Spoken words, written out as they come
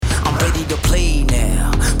to play now.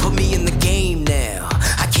 Put me in the game now.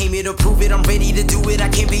 I came here to prove it, I'm ready to do it, I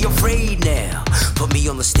can't be afraid now. Put me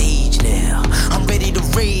on the stage now, I'm ready to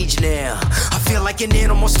rage now. I feel like an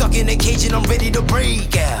animal stuck in a cage and I'm ready to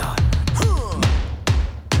break out.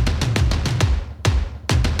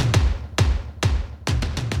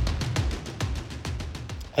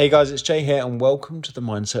 Hey guys, it's Jay here and welcome to the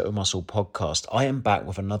Mindset of Muscle podcast. I am back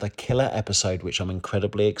with another killer episode which I'm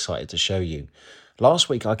incredibly excited to show you. Last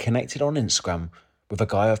week I connected on Instagram with a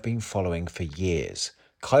guy I've been following for years,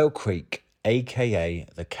 Kyle Creek, aka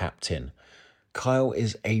The Captain. Kyle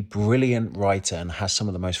is a brilliant writer and has some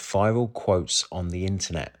of the most viral quotes on the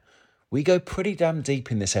internet. We go pretty damn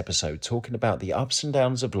deep in this episode talking about the ups and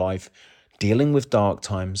downs of life, dealing with dark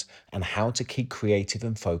times, and how to keep creative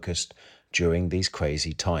and focused during these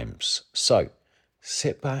crazy times. So,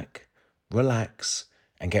 sit back, relax,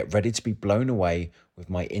 and get ready to be blown away with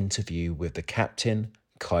my interview with the Captain,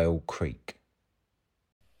 Kyle Creek.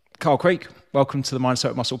 Kyle Creek, welcome to the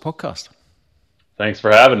Mindset of Muscle podcast. Thanks for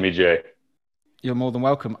having me, Jay. You're more than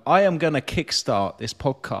welcome. I am going to kickstart this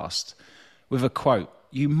podcast with a quote.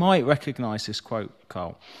 You might recognize this quote,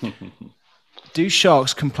 Kyle. Do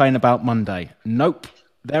sharks complain about Monday? Nope.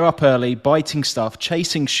 They're up early, biting stuff,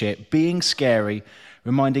 chasing shit, being scary,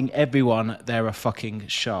 reminding everyone they're a fucking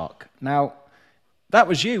shark. Now, that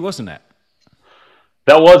was you, wasn't it?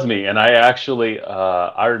 That was me. And I actually,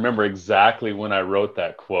 I remember exactly when I wrote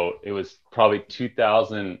that quote. It was probably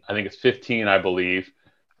 2000, I think it's 15, I believe.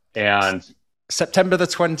 And September the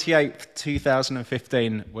 28th,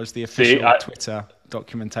 2015 was the official Twitter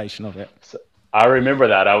documentation of it. I remember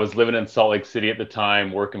that. I was living in Salt Lake City at the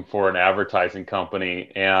time, working for an advertising company,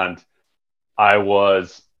 and I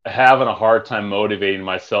was having a hard time motivating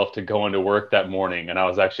myself to go into work that morning. And I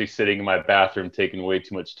was actually sitting in my bathroom taking way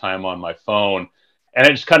too much time on my phone, and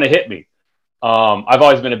it just kind of hit me. I've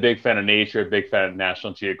always been a big fan of nature, a big fan of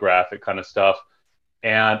National Geographic kind of stuff.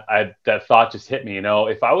 And that thought just hit me,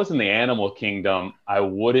 if I was in the animal kingdom, I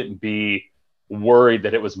wouldn't be worried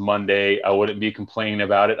that it was Monday. I wouldn't be complaining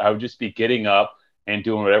about it. I would just be getting up and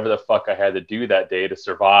doing whatever the fuck I had to do that day to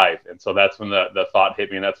survive. And so that's when the thought hit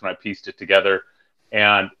me, and that's when I pieced it together.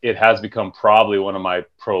 And it has become probably one of my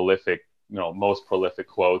most prolific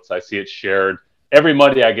quotes. I see it shared every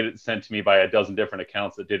Monday. I get it sent to me by a dozen different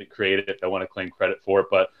accounts that didn't create it. I want to claim credit for it,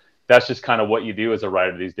 but that's just kind of what you do as a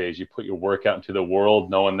writer these days. You put your work out into the world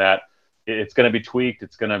knowing that it's going to be tweaked.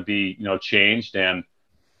 It's going to be, changed. And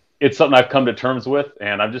it's something I've come to terms with,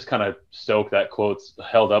 and I'm just kind of stoked that quote's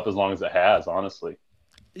held up as long as it has, honestly.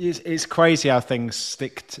 It's crazy how things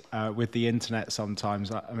stick with the internet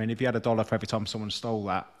sometimes. I mean, if you had $1 for every time someone stole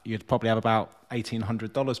that, you'd probably have about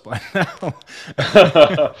 $1,800 by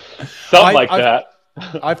now. Something like that.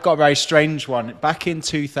 I've got a very strange one. Back in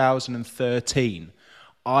 2013,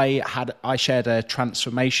 I shared a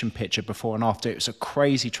transformation picture before and after. It was a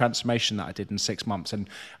crazy transformation that I did in 6 months. And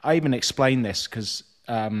I even explained this because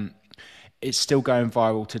it's still going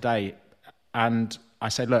viral today. And I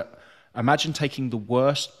said, look, imagine taking the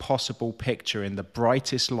worst possible picture in the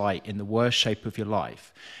brightest light, in the worst shape of your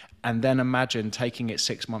life. And then imagine taking it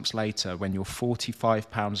 6 months later when you're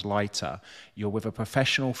 45 pounds lighter, you're with a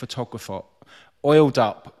professional photographer, oiled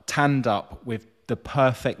up, tanned up with the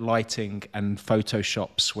perfect lighting and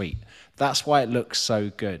Photoshop suite. That's why it looks so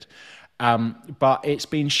good. But it's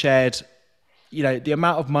been shared, the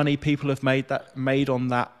amount of money people have made on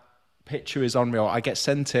that picture is unreal. I get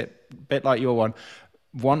sent it, a bit like your one,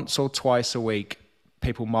 once or twice a week.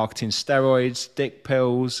 People marketing steroids, dick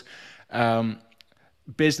pills,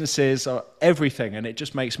 businesses, or everything. And it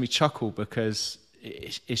just makes me chuckle because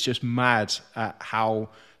it's just mad at how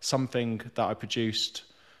something that I produced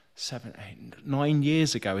 7, 8, 9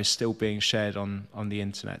 years ago is still being shared on the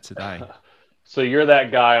internet today. So you're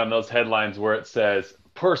that guy on those headlines where it says,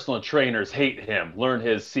 personal trainers hate him, learn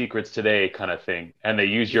his secrets today kind of thing. And they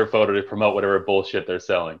use your photo to promote whatever bullshit they're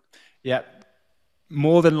selling. Yeah.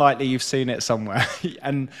 More than likely you've seen it somewhere.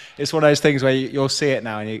 And it's one of those things where you'll see it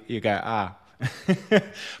now and you go, ah. But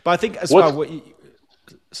I think as well,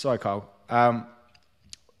 sorry, Carl.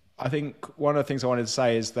 I think one of the things I wanted to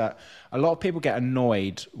say is that a lot of people get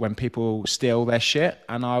annoyed when people steal their shit.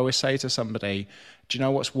 And I always say to somebody, do you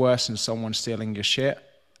know what's worse than someone stealing your shit?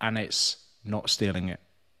 And it's not stealing it.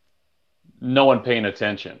 No one paying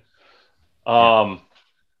attention. I'm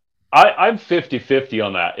 50-50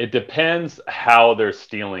 on that. It depends how they're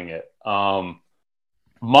stealing it.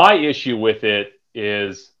 My issue with it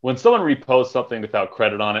is when someone reposts something without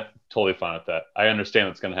credit on it, totally fine with that. I understand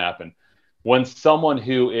what's going to happen. When someone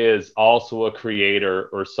who is also a creator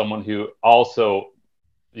or someone who also,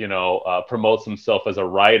 promotes himself as a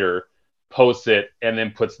writer posts it and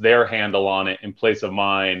then puts their handle on it in place of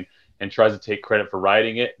mine and tries to take credit for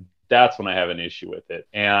writing it, that's when I have an issue with it.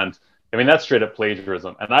 And I mean, that's straight up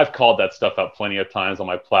plagiarism. And I've called that stuff out plenty of times on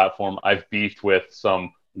my platform. I've beefed with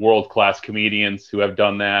some world-class comedians who have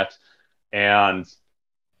done that. And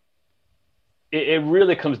it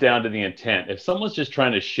really comes down to the intent. If someone's just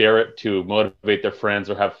trying to share it to motivate their friends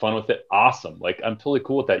or have fun with it, awesome. Like, I'm totally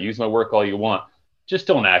cool with that. Use my work all you want. Just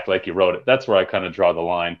don't act like you wrote it. That's where I kind of draw the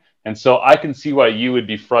line. And so I can see why you would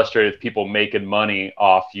be frustrated with people making money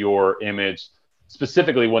off your image,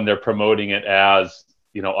 specifically when they're promoting it as,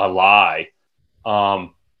 you know, a lie.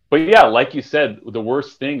 But yeah, like you said, the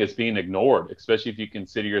worst thing is being ignored, especially if you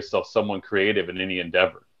consider yourself someone creative in any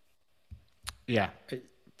endeavor. Yeah,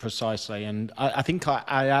 precisely. And I think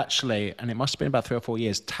I actually, and it must have been about 3 or 4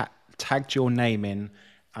 years, tagged your name in,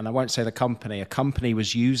 and I won't say the company. A company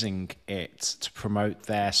was using it to promote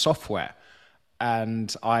their software,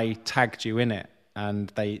 and I tagged you in it, and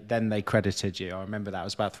they credited you. I remember that. It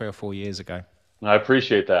was about 3 or 4 years ago. I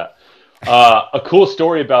appreciate that. A cool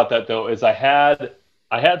story about that, though, is I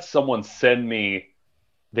had someone send me.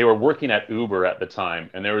 They were working at Uber at the time,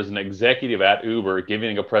 and there was an executive at Uber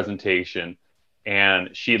giving a presentation,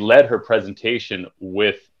 and she led her presentation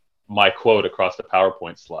with my quote across the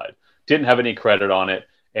PowerPoint slide. Didn't have any credit on it,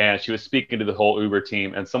 and she was speaking to the whole Uber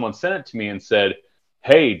team, and someone sent it to me and said,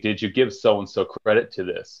 "Hey, did you give so-and-so credit to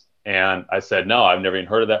this?" And I said, "No, I've never even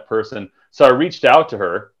heard of that person." So I reached out to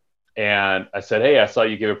her, and I said, "Hey, I saw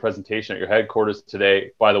you give a presentation at your headquarters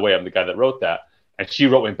today. By the way, I'm the guy that wrote that." And she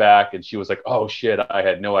wrote me back, and she was like, "Oh shit, I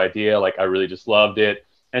had no idea. Like, I really just loved it."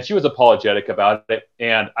 And she was apologetic about it.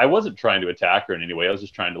 And I wasn't trying to attack her in any way. I was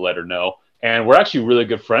just trying to let her know. And we're actually really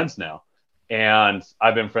good friends now. And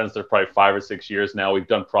I've been friends for probably 5 or 6 years now. We've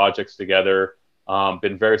done projects together,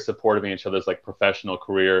 been very supportive of each other's like professional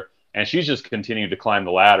career. And she's just continued to climb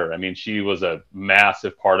the ladder. I mean, she was a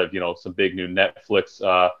massive part of, you know, some big new Netflix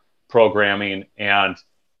programming. And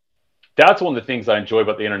that's one of the things I enjoy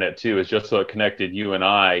about the internet too, is just so it connected you and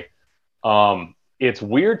I. It's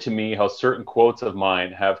weird to me how certain quotes of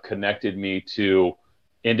mine have connected me to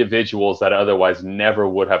individuals that I otherwise never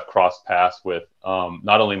would have crossed paths with,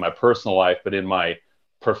 not only in my personal life, but in my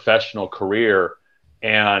professional career.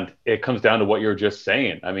 And it comes down to what you're just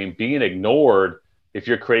saying. I mean, being ignored, if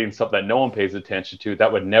you're creating something that no one pays attention to,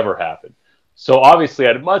 that would never happen. So obviously,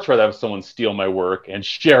 I'd much rather have someone steal my work and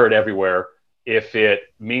share it everywhere if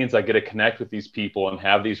it means I get to connect with these people and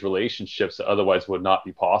have these relationships that otherwise would not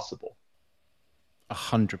be possible.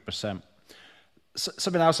 100%.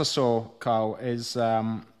 Something else I saw, Carl, is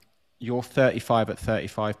your 35 at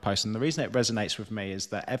 35 post. And the reason it resonates with me is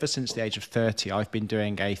that ever since the age of 30, I've been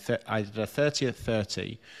doing I did a 30 at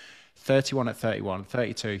 30, 31 at 31,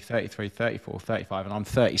 32, 33, 34, 35, and I'm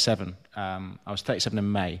 37. I was 37 in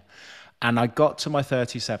May. And I got to my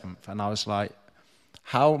 37th, and I was like,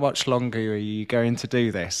 how much longer are you going to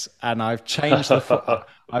do this? And I've changed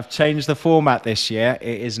the format this year.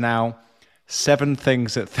 It is now 7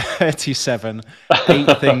 things at 37,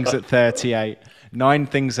 8 things at 38, 9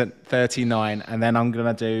 things at 39, and then I'm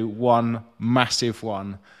going to do one massive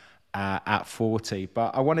one at 40.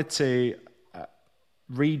 But I wanted to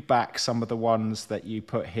read back some of the ones that you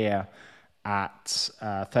put here at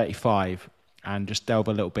 35 and just delve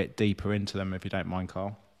a little bit deeper into them, if you don't mind,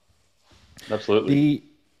 Carl. Absolutely.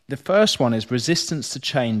 The first one is resistance to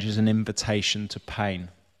change is an invitation to pain.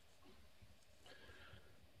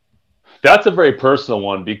 That's a very personal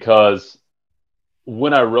one, because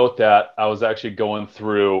when I wrote that, I was actually going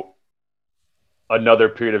through another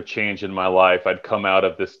period of change in my life. I'd come out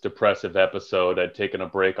of this depressive episode. I'd taken a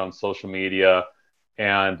break on social media,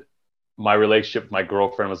 and my relationship with my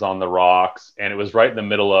girlfriend was on the rocks. And it was right in the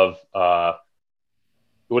middle of,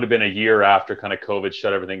 it would have been a year after kind of COVID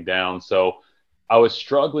shut everything down. So I was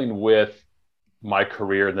struggling with my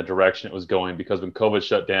career and the direction it was going, because when COVID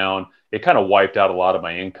shut down, it kind of wiped out a lot of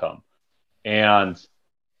my income. And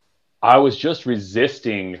I was just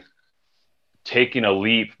resisting taking a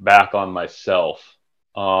leap back on myself.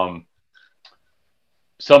 Some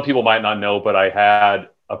people might not know, but I had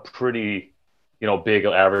a pretty, big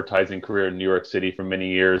advertising career in New York City for many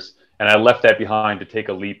years. And I left that behind to take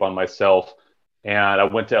a leap on myself. And I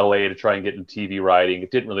went to LA to try and get into TV writing. It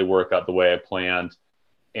didn't really work out the way I planned.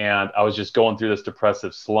 And I was just going through this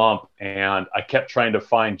depressive slump, and I kept trying to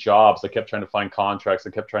find jobs. I kept trying to find contracts. I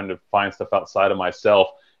kept trying to find stuff outside of myself.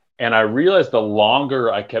 And I realized the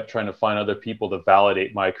longer I kept trying to find other people to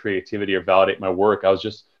validate my creativity or validate my work, I was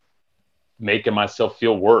just making myself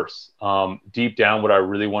feel worse. Deep down, what I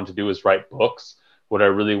really wanted to do was write books. What I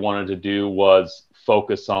really wanted to do was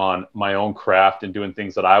focus on my own craft and doing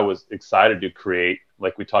things that I was excited to create.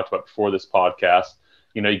 Like we talked about before this podcast,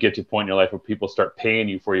 you know, you get to a point in your life where people start paying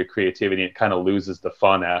you for your creativity and it kind of loses the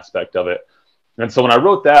fun aspect of it. And so when I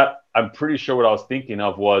wrote that, I'm pretty sure what I was thinking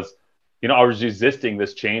of was, you know, I was resisting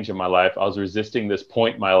this change in my life. I was resisting this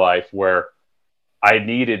point in my life where I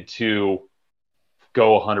needed to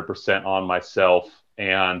go 100% on myself.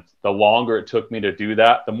 And the longer it took me to do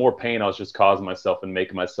that, the more pain I was just causing myself and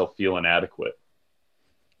making myself feel inadequate.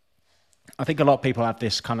 I think a lot of people have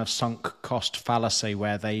this kind of sunk cost fallacy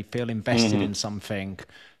where they feel invested in something,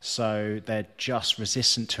 so they're just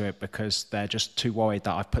resistant to it because they're just too worried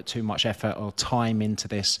that I've put too much effort or time into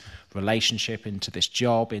this relationship, into this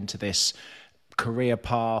job, into this career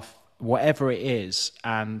path, whatever it is,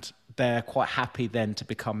 and they're quite happy then to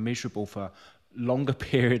become miserable for longer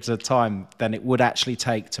periods of time than it would actually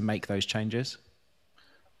take to make those changes.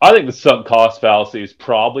 I think the sunk cost fallacy is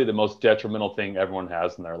probably the most detrimental thing everyone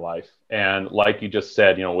has in their life. And like you just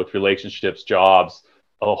said, you know, with relationships, jobs,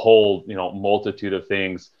 a whole, you know, multitude of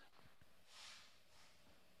things,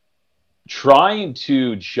 trying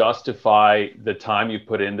to justify the time you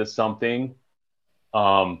put into something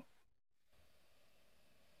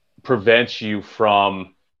prevents you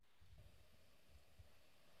from,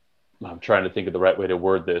 I'm trying to think of the right way to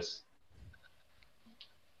word this.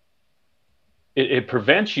 It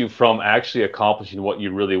prevents you from actually accomplishing what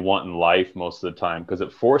you really want in life most of the time, because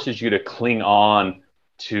it forces you to cling on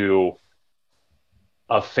to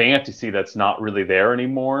a fantasy that's not really there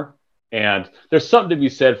anymore. And there's something to be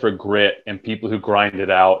said for grit and people who grind it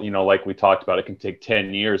out. You know, like we talked about, it can take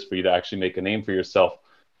 10 years for you to actually make a name for yourself.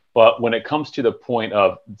 But when it comes to the point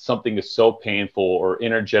of something is so painful or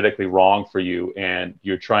energetically wrong for you, and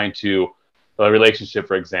you're trying to, a relationship,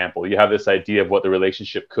 for example, you have this idea of what the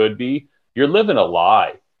relationship could be, you're living a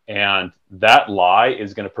lie. And that lie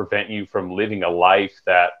is going to prevent you from living a life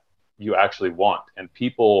that you actually want. And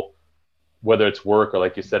people, whether it's work or,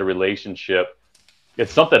 like you said, a relationship,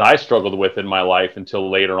 it's something I struggled with in my life until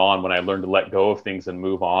later on when I learned to let go of things and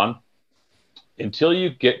move on. Until you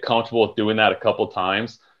get comfortable with doing that a couple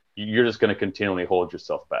times, you're just going to continually hold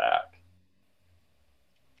yourself back.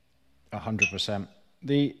 100%.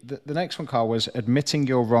 The next one, Carl, was admitting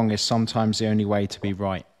you're wrong is sometimes the only way to be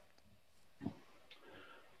right.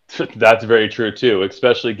 That's very true too,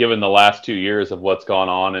 especially given the last 2 years of what's gone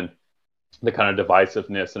on and the kind of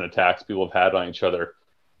divisiveness and attacks people have had on each other.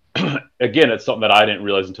 Again, it's something that I didn't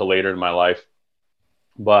realize until later in my life.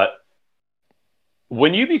 But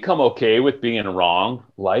when you become okay with being wrong,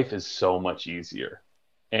 life is so much easier.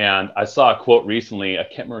 And I saw a quote recently, I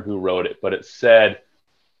can't remember who wrote it, but it said,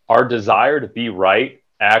 our desire to be right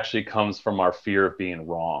actually comes from our fear of being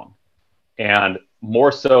wrong. And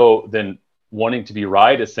more so than wanting to be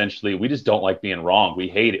right, essentially, we just don't like being wrong. We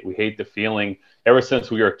hate it. We hate the feeling. Ever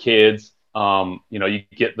since we were kids, you know, you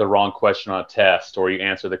get the wrong question on a test or you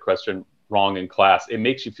answer the question wrong in class. It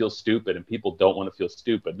makes you feel stupid, and people don't want to feel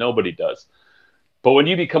stupid. Nobody does. But when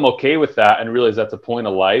you become okay with that and realize that's a point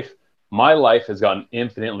of life, my life has gotten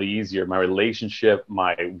infinitely easier. My relationship,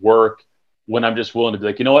 my work, when I'm just willing to be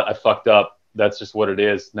like, you know what, I fucked up. That's just what it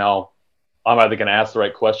is. Now, I'm either going to ask the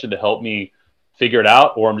right question to help me figure it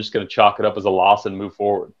out, or I'm just going to chalk it up as a loss and move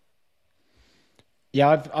forward.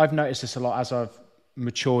 Yeah, I've noticed this a lot as I've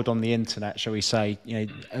matured on the internet, shall we say. You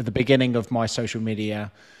know, at the beginning of my social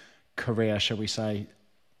media career, shall we say,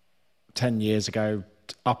 10 years ago,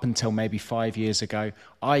 up until maybe 5 years ago,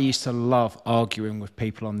 I used to love arguing with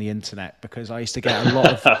people on the internet because I used to get a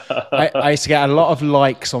lot of I used to get a lot of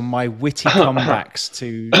likes on my witty comebacks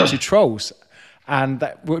to trolls. And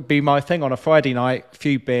that would be my thing on a Friday night, a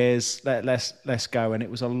few beers, let's go. And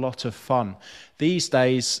it was a lot of fun. These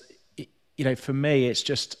days, you know, for me, it's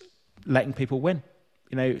just letting people win.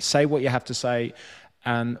 You know, say what you have to say.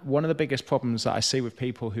 And one of the biggest problems that I see with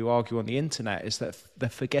people who argue on the internet is that they're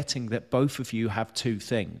forgetting that both of you have two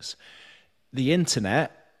things. The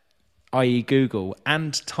internet, i.e. Google,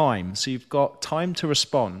 and time. So you've got time to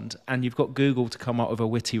respond and you've got Google to come up with a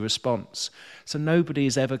witty response. So nobody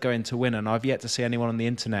is ever going to win. And I've yet to see anyone on the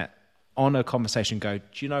internet on a conversation go, do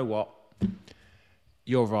you know what?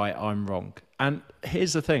 You're right, I'm wrong. And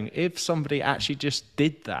here's the thing, if somebody actually just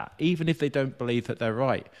did that, even if they don't believe that they're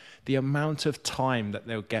right, the amount of time that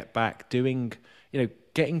they'll get back doing, you know,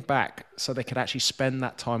 getting back so they could actually spend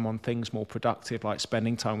that time on things more productive, like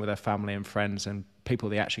spending time with their family and friends and people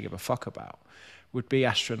they actually give a fuck about, would be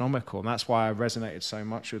astronomical. And that's why I resonated so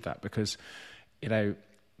much with that, because, you know,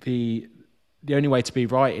 the only way to be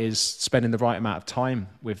right is spending the right amount of time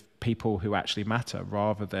with people who actually matter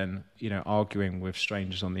rather than, you know, arguing with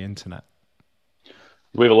strangers on the internet.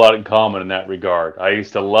 We have a lot in common in that regard. I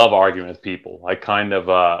used to love arguing with people. I kind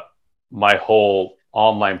of, my whole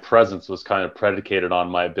online presence was kind of predicated on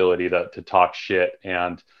my ability to talk shit.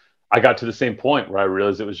 And I got to the same point where I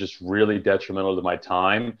realized it was just really detrimental to my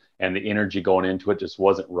time, and the energy going into it just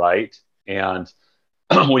wasn't right. And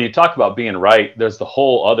when you talk about being right, there's the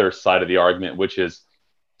whole other side of the argument, which is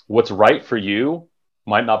what's right for you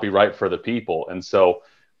might not be right for the people. And so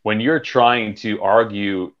when you're trying to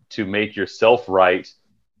argue to make yourself right,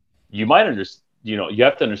 you might understand, you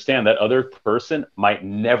have to understand that other person might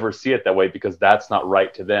never see it that way because that's not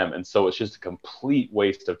right to them. And so it's just a complete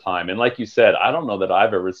waste of time. And like you said, I don't know that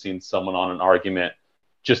I've ever seen someone on an argument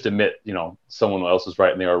just admit, someone else is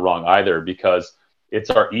right and they are wrong either, because it's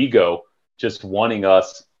our ego just wanting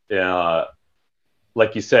us,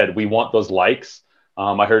 like you said, we want those likes.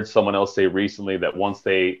 I heard someone else say recently that once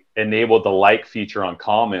they enabled the like feature on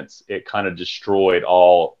comments, it kind of destroyed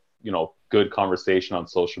all, good conversation on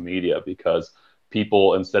social media, because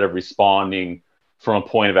people, instead of responding from a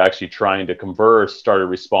point of actually trying to converse, started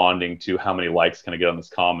responding to how many likes can I get on this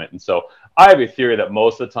comment. And so I have a theory that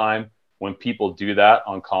most of the time when people do that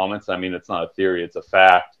on comments, I mean, it's not a theory, it's a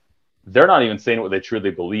fact. They're not even saying what they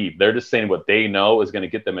truly believe. They're just saying what they know is going to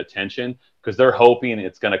get them attention, because they're hoping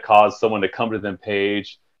it's going to cause someone to come to their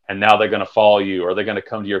page, and now they're going to follow you, or they're going to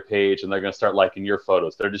come to your page and they're going to start liking your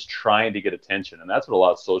photos. They're just trying to get attention. And that's what a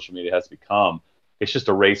lot of social media has become. It's just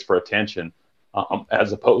a race for attention,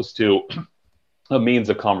 as opposed to a means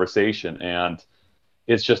of conversation. And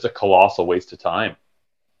it's just a colossal waste of time.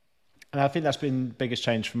 And I think that's been the biggest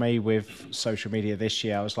change for me with social media this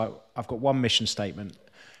year. I was like, I've got one mission statement: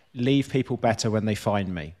 leave people better when they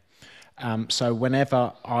find me. So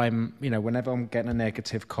whenever I'm getting a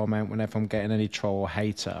negative comment, whenever I'm getting any troll or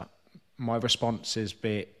hater, my response is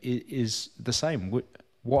the same.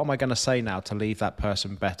 What am I going to say now to leave that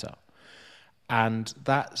person better? And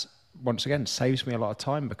that, once again, saves me a lot of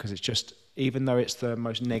time, because it's just, even though it's the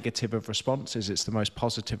most negative of responses, it's the most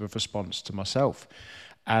positive of response to myself.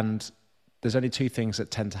 And there's only two things that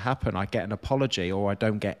tend to happen. I get an apology, or I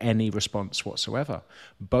don't get any response whatsoever.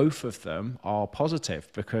 Both of them are positive,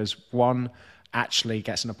 because one actually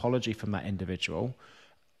gets an apology from that individual,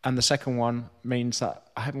 and the second one means that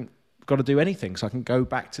I haven't got to do anything, so I can go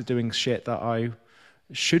back to doing shit that I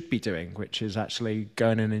should be doing, which is actually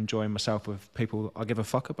going and enjoying myself with people I give a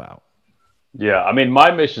fuck about. Yeah, I mean, my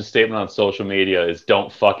mission statement on social media is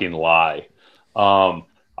don't fucking lie.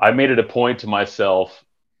 I made it a point to myself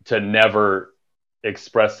to never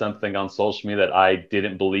express something on social media that I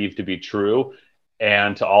didn't believe to be true,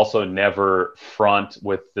 and to also never front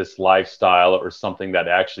with this lifestyle or something that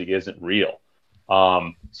actually isn't real.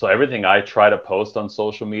 So everything I try to post on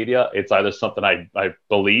social media, it's either something I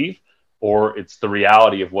believe, or it's the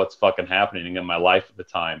reality of what's fucking happening in my life at the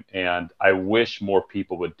time. And I wish more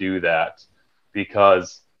people would do that,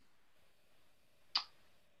 because,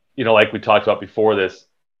 like we talked about before this,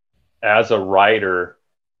 as a writer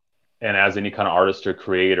and as any kind of artist or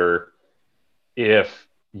creator, if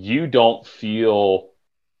you don't feel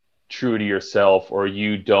true to yourself, or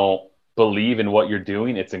you don't believe in what you're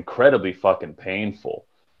doing, it's incredibly fucking painful.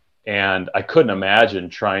 And I couldn't imagine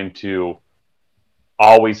trying to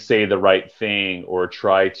always say the right thing, or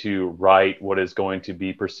try to write what is going to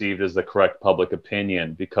be perceived as the correct public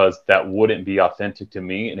opinion, because that wouldn't be authentic to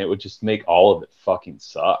me, and it would just make all of it fucking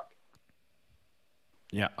suck.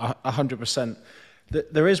 Yeah, 100%.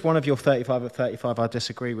 There is one of your 35 at 35 I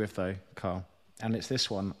disagree with, though, Carl, and it's this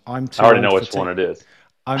one. I already know which one it is.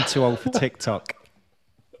 I'm too old for TikTok.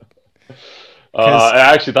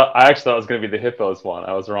 I actually thought it was going to be the hippos one.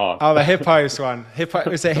 I was wrong. Oh, the hippos one.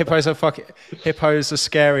 Is it hippos are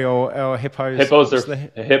scary, or hippos?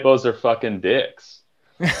 Hippos are fucking dicks.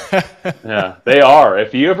 Yeah, they are.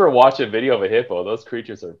 If you ever watch a video of a hippo, those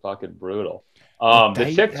creatures are fucking brutal.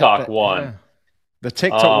 The TikTok one. Yeah. The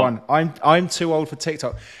TikTok one. I'm too old for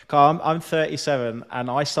TikTok. Carl, I'm 37, and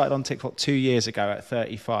I started on TikTok 2 years ago at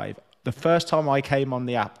 35. The first time I came on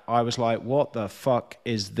the app, I was like, what the fuck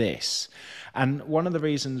is this? And one of the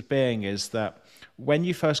reasons being is that when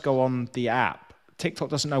you first go on the app, TikTok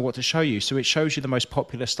doesn't know what to show you. So it shows you the most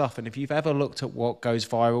popular stuff. And if you've ever looked at what goes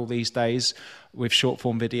viral these days with short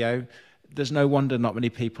form video, there's no wonder not many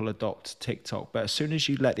people adopt TikTok. But as soon as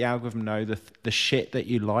you let the algorithm know the shit that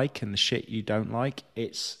you like and the shit you don't like,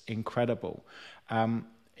 it's incredible.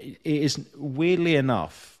 It is, weirdly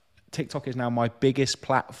enough, TikTok is now my biggest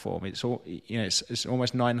platform. It's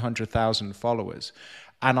almost 900,000 followers,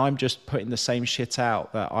 and I'm just putting the same shit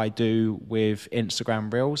out that I do with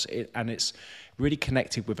Instagram Reels, and it's really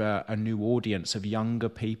connected with a new audience of younger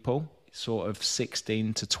people, sort of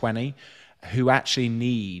 16 to 20, who actually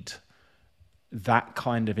need that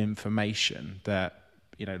kind of information that,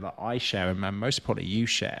 you know, like I share and most importantly you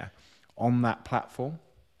share on that platform.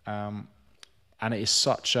 And it is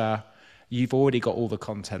such a, you've already got all the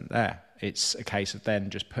content there. It's a case of then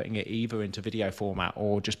just putting it either into video format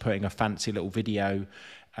or just putting a fancy little video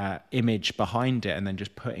image behind it and then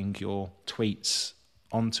just putting your tweets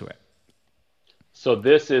onto it. So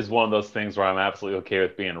this is one of those things where I'm absolutely okay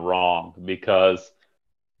with being wrong, because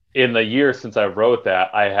in the year since I wrote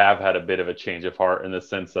that, I have had a bit of a change of heart in the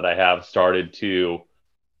sense that I have started to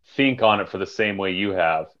think on it for the same way you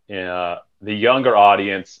have. The younger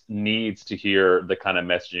audience needs to hear the kind of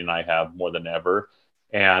messaging I have more than ever.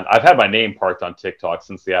 And I've had my name parked on TikTok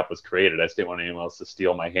since the app was created. I just didn't want anyone else to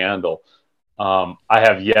steal my handle. I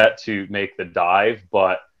have yet to make the dive,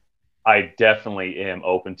 but I definitely am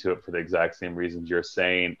open to it for the exact same reasons you're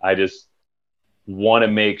saying. I just want to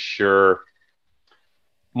make sure.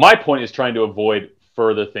 My point is trying to avoid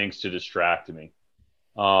further things to distract me.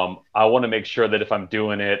 I want to make sure that if I'm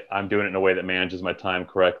doing it in a way that manages my time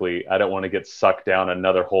correctly. I don't want to get sucked down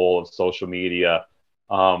another hole of social media.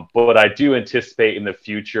 But I do anticipate in the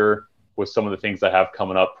future with some of the things I have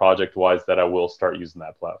coming up project-wise that I will start using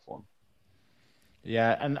that platform.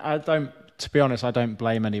 Yeah, and to be honest, I don't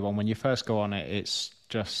blame anyone. When you first go on it, it's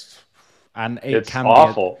just, and it can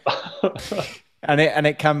awful. And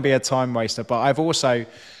it can be a time waster. But I've also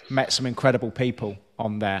met some incredible people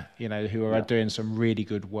on there, you know, who are doing some really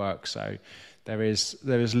good work. So there is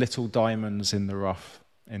little diamonds in the rough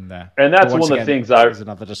in there. And that's one of the things is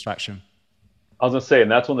another distraction. I was gonna say, and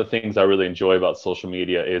that's one of the things I really enjoy about social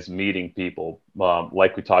media is meeting people.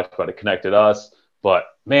 Like we talked about, it connected us. But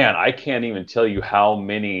man, I can't even tell you how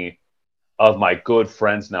many of my good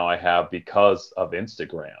friends now I have because of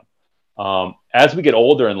Instagram. As we get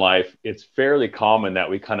older in life, it's fairly common that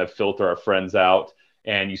we kind of filter our friends out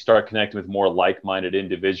and you start connecting with more like-minded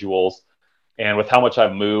individuals. And with how much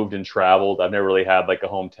I've moved and traveled, I've never really had like a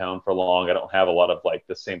hometown for long. I don't have a lot of like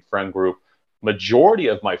the same friend group. Majority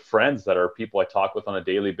of my friends that are people I talk with on a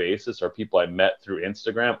daily basis are people I met through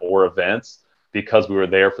Instagram or events because we were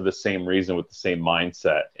there for the same reason with the same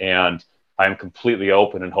mindset. And I'm completely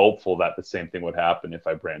open and hopeful that the same thing would happen if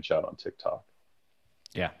I branch out on TikTok.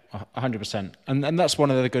 Yeah, 100%. And that's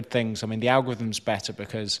one of the good things. I mean, the algorithm's better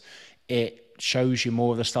because it shows you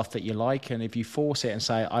more of the stuff that you like. And if you force it and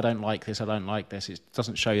say, I don't like this, it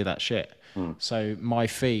doesn't show you that shit. So my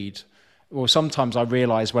feed, well, sometimes I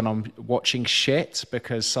realize when I'm watching shit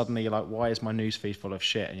because suddenly you're like, why is my news feed full of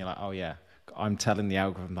shit? And you're like, oh yeah, I'm telling the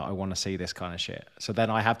algorithm that I want to see this kind of shit. So then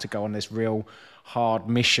I have to go on this real hard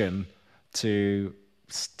mission to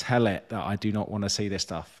tell it that I do not want to see this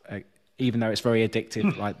stuff. Even though it's very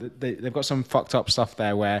addictive. Like they've got some fucked up stuff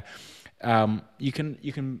there where you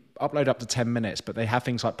can upload up to 10 minutes, but they have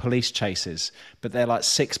things like police chases, but they're like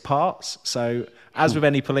 6 parts. So as with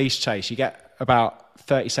any police chase, you get about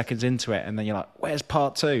 30 seconds into it and then you're like, where's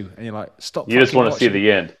part 2? And you're like, stop. You just want to see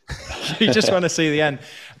the end. You just want to see the end.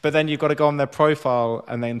 But then you've got to go on their profile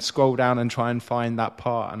and then scroll down and try and find that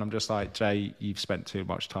part. And I'm just like, Jay, you've spent too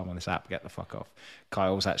much time on this app. Get the fuck off.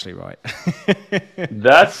 Kyle's actually right.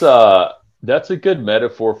 That's a good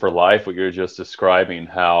metaphor for life, what you're just describing,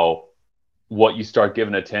 how what you start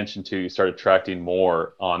giving attention to, you start attracting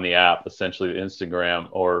more on the app, essentially Instagram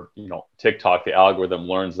or, you know, TikTok. The algorithm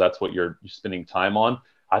learns that's what you're spending time on.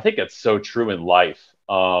 I think it's so true in life,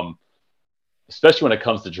 especially when it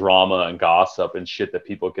comes to drama and gossip and shit that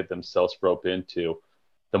people get themselves roped into.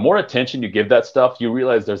 The more attention you give that stuff, you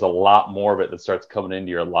realize there's a lot more of it that starts coming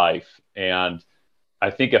into your life. And I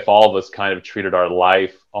think if all of us kind of treated our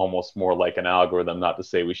life almost more like an algorithm, not to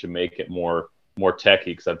say we should make it more techie,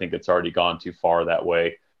 because I think it's already gone too far that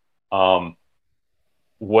way.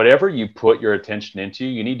 Whatever you put your attention into,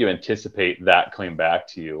 you need to anticipate that coming back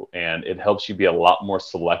to you. And it helps you be a lot more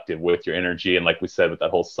selective with your energy. And like we said, with that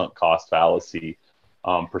whole sunk cost fallacy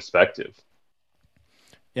perspective.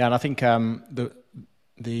 Yeah, and I think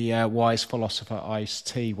the wise philosopher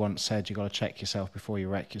Ice-T once said, you got to check yourself before you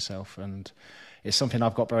wreck yourself. And it's something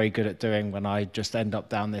I've got very good at doing when I just end up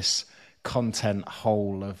down this content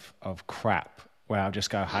hole of crap where I'll just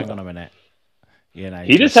go, hang on a minute. You know,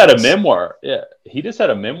 he just had a memoir. Yeah, he just had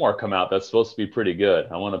a memoir come out that's supposed to be pretty good.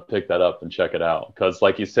 I want to pick that up and check it out because,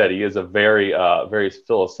 like you said, he is a very, very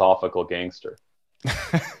philosophical gangster.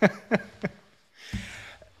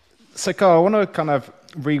 So, Carl, I want to kind of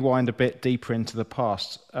rewind a bit deeper into the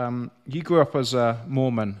past. You grew up as a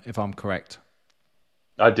Mormon, if I'm correct.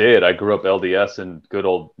 I did. I grew up LDS in good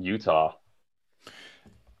old Utah.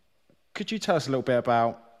 Could you tell us a little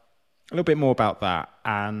bit more about that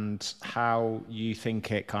and how you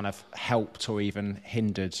think it kind of helped or even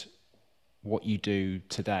hindered what you do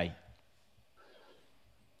today?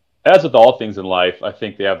 as with all things in life, I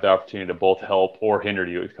think they have the opportunity to both help or hinder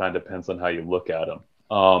you. It kind of depends on how you look at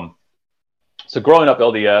them. So growing up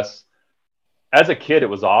LDS, as a kid, it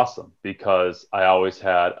was awesome because I always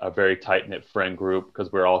had a very tight knit friend group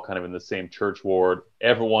because we are all kind of in the same church ward.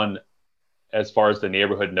 Everyone, as far as the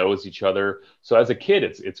neighborhood, knows each other. So as a kid,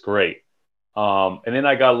 it's great. And then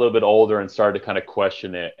I got a little bit older and started to kind of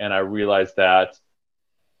question it, and I realized that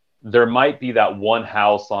there might be that one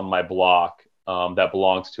house on my block that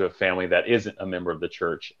belongs to a family that isn't a member of the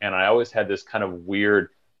church, and I always had this kind of weird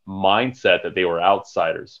mindset that they were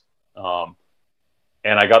outsiders. Um,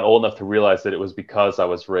 and I got old enough to realize that it was because I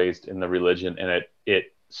was raised in the religion, and it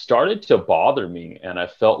started to bother me, and I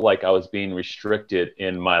felt like I was being restricted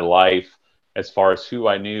in my life as far as who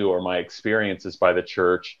I knew or my experiences by the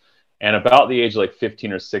church. And about the age of like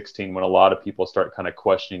 15 or 16, when a lot of people start kind of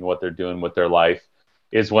questioning what they're doing with their life,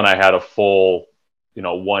 is when I had a full,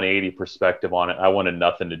 180 perspective on it. I wanted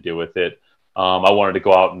nothing to do with it. I wanted to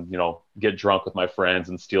go out and, get drunk with my friends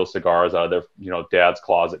and steal cigars out of their, dad's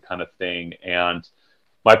closet kind of thing. And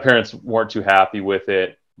my parents weren't too happy with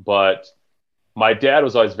it, but my dad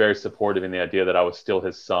was always very supportive in the idea that I was still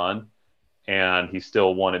his son, and he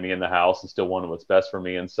still wanted me in the house and still wanted what's best for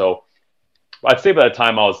me. And so I'd say by the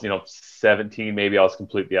time I was, 17, maybe I was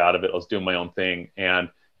completely out of it. I was doing my own thing, and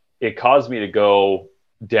it caused me to go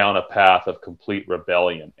down a path of complete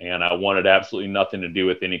rebellion. And I wanted absolutely nothing to do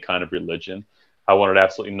with any kind of religion. I wanted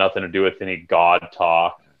absolutely nothing to do with any God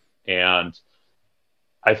talk. And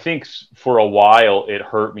I think for a while it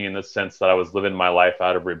hurt me in the sense that I was living my life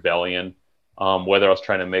out of rebellion, whether I was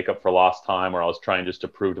trying to make up for lost time or I was trying just to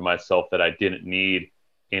prove to myself that I didn't need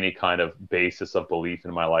any kind of basis of belief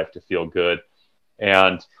in my life to feel good.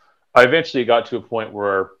 And I eventually got to a point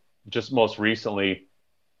where just most recently,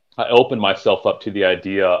 I opened myself up to the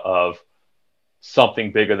idea of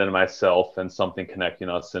something bigger than myself and something connecting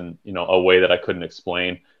us in, a way that I couldn't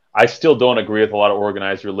explain. I still don't agree with a lot of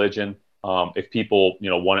organized religion. If people,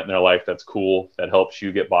 want it in their life, that's cool. That helps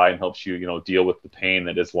you get by and helps you, deal with the pain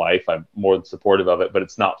that is life. I'm more than supportive of it, but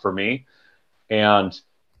it's not for me. And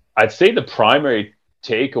I'd say the primary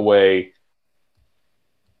takeaway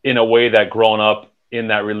in a way that growing up in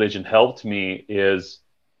that religion helped me is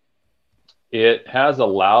it has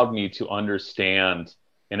allowed me to understand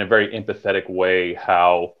in a very empathetic way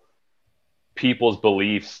how people's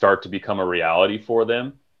beliefs start to become a reality for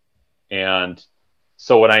them. And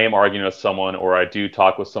so when I am arguing with someone or I do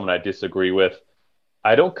talk with someone I disagree with,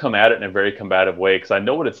 I don't come at it in a very combative way because I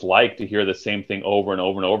know what it's like to hear the same thing over and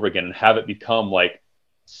over and over again and have it become like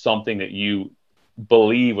something that you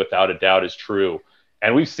believe without a doubt is true.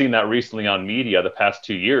 And we've seen that recently on media the past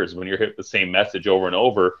 2 years. When you're hit the same message over and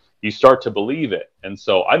over, you start to believe it. And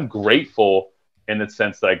so I'm grateful in the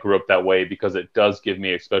sense that I grew up that way because it does give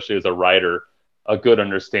me, especially as a writer, a good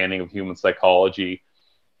understanding of human psychology.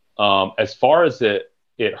 As far as it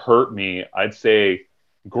hurt me, I'd say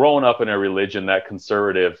growing up in a religion that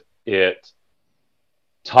conservative, it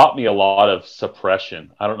taught me a lot of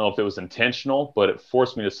suppression. I don't know if it was intentional, but it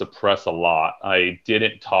forced me to suppress a lot. I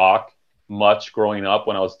didn't talk much growing up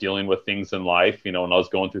when I was dealing with things in life, when I was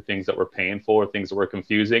going through things that were painful or things that were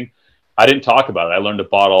confusing. I didn't talk about it. I learned to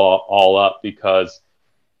bottle all up because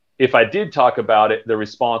if I did talk about it, the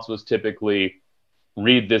response was typically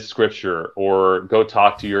read this scripture or go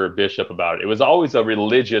talk to your bishop about it. It was always a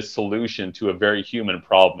religious solution to a very human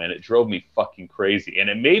problem, and it drove me fucking crazy, and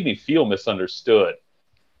it made me feel misunderstood.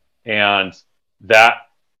 And that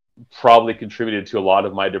probably contributed to a lot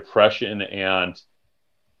of my depression and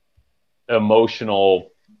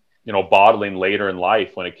emotional, bottling later in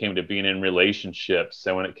life when it came to being in relationships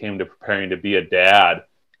and when it came to preparing to be a dad.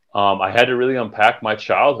 I had to really unpack my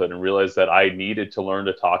childhood and realize that I needed to learn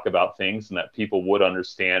to talk about things and that people would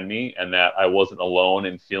understand me and that I wasn't alone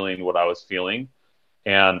in feeling what I was feeling.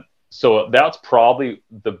 And so that's probably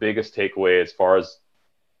the biggest takeaway as far as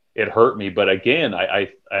it hurt me. But again,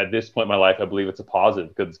 I at this point in my life, I believe it's a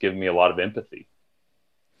positive because it's given me a lot of empathy.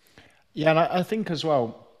 Yeah, and I think as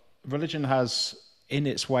well, religion has in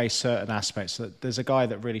its way certain aspects. That there's a guy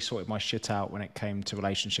that really sorted my shit out when it came to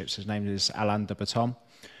relationships. His name is Alain de Botton,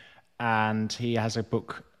 and he has a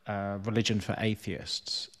book, Religion for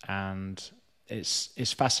Atheists, and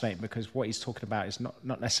it's fascinating because what he's talking about is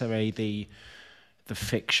not necessarily the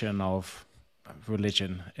fiction of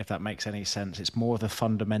religion, if that makes any sense. It's more the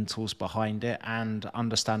fundamentals behind it and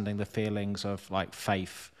understanding the feelings of like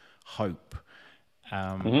faith, hope,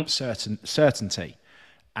 certainty,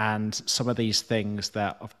 and some of these things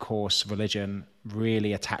that, of course, religion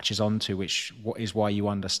really attaches onto, which is why you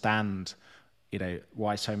understand,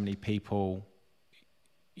 why so many people,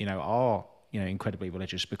 are, incredibly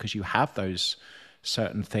religious, because you have those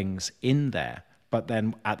certain things in there. But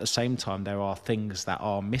then at the same time, there are things that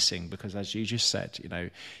are missing because, as you just said, you know,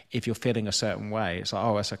 if you're feeling a certain way, it's like,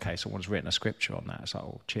 oh, that's okay. Someone's written a scripture on that. It's like,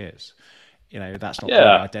 oh, cheers. You know, that's not really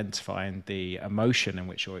identifying the emotion in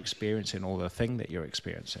which you're experiencing or the thing that you're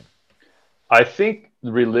experiencing. I think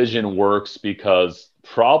religion works because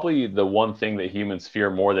probably the one thing that humans fear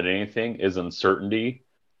more than anything is uncertainty.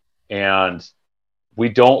 And we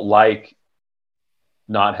don't like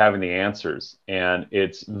not having the answers. And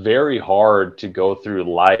it's very hard to go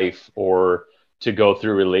through life or to go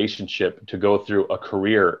through a relationship, to go through a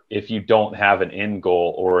career if you don't have an end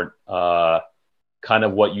goal or kind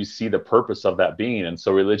of what you see the purpose of that being. And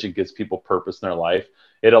so religion gives people purpose in their life.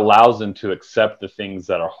 It allows them to accept the things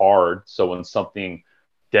that are hard. So when something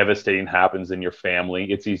devastating happens in your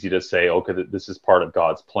family, it's easy to say, okay, this is part of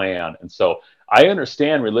God's plan. And so I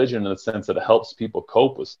understand religion in the sense that it helps people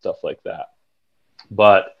cope with stuff like that.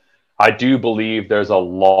 But I do believe there's a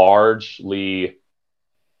largely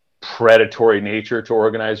predatory nature to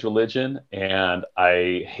organized religion. And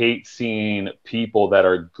I hate seeing people that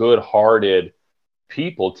are good-hearted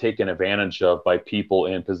people taken advantage of by people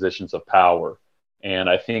in positions of power. And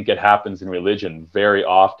I think it happens in religion very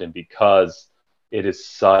often because it is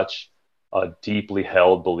such a deeply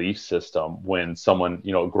held belief system when someone,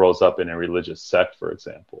 you know, grows up in a religious sect, for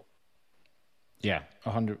example. Yeah,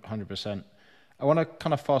 100%. I want to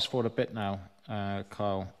kind of fast forward a bit now,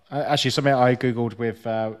 Kyle. Actually, something I Googled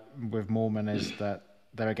with Mormon is that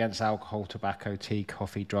they're against alcohol, tobacco, tea,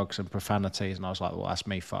 coffee, drugs, and profanities. And I was like, well, that's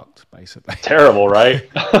me fucked, basically. Terrible, right?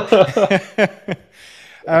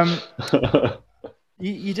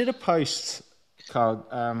 You did a post, Carl,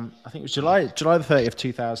 I think it was July the 30th,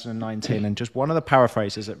 2019, and just one of the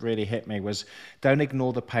paraphrases that really hit me was, don't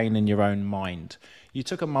ignore the pain in your own mind. You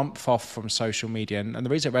took a month off from social media, and the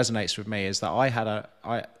reason it resonates with me is that I had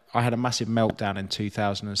a massive meltdown in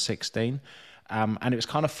 2016, and it was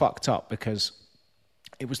kind of fucked up because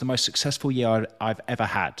it was the most successful year I've ever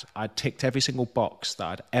had. I'd ticked every single box that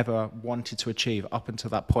I'd ever wanted to achieve up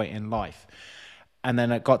until that point in life. And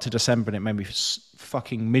then it got to December and it made me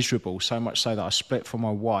fucking miserable, so much so that I split from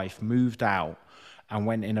my wife, moved out, and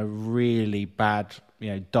went in a really bad,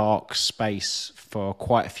 dark space for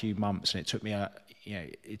quite a few months. And it took me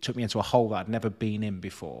into a hole that I'd never been in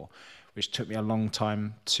before, which took me a long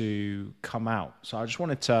time to come out. So I just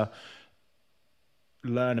wanted to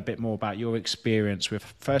learn a bit more about your experience with,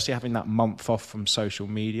 firstly, having that month off from social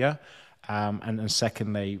media, and then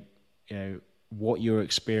secondly, what you're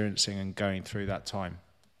experiencing and going through that time.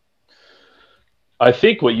 I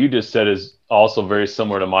think what you just said is also very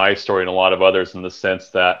similar to my story and a lot of others, in the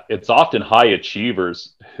sense that it's often high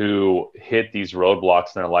achievers who hit these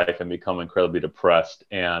roadblocks in their life and become incredibly depressed.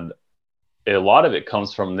 And a lot of it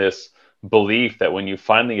comes from this belief that when you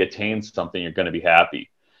finally attain something, you're going to be happy.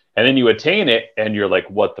 And then you attain it and you're like,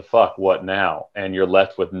 what the fuck, what now? And you're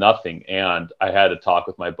left with nothing. And I had to talk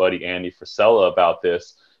with my buddy Andy Frisella about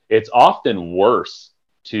this. It's often worse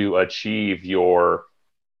to achieve your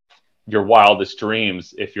wildest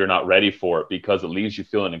dreams if you're not ready for it, because it leaves you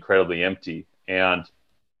feeling incredibly empty. And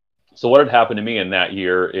so what had happened to me in that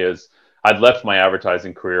year is I'd left my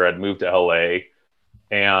advertising career. I'd moved to LA,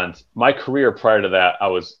 and my career prior to that, I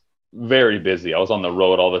was very busy. I was on the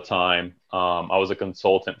road all the time. I was a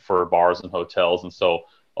consultant for bars and hotels. And so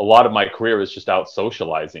a lot of my career was just out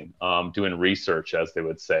socializing, doing research, as they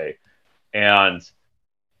would say. And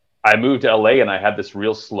I moved to LA and I had this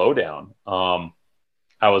real slowdown.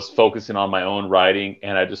 I was focusing on my own writing,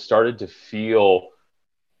 and I just started to feel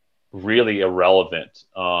really irrelevant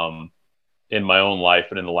in my own life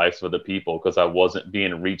and in the lives of other people, because I wasn't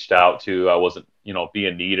being reached out to. I wasn't,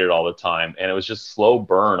 being needed all the time. And it was just slow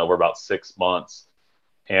burn over about 6 months.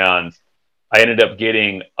 And I ended up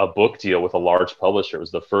getting a book deal with a large publisher. It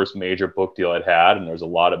was the first major book deal I'd had, and there was a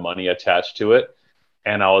lot of money attached to it.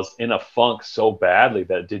 And I was in a funk so badly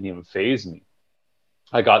that it didn't even faze me.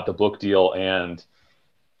 I got the book deal and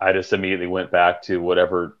I just immediately went back to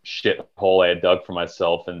whatever shit hole I had dug for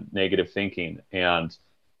myself and negative thinking. And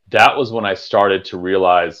that was when I started to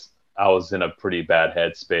realize I was in a pretty bad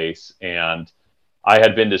headspace. And I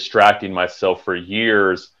had been distracting myself for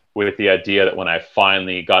years with the idea that when I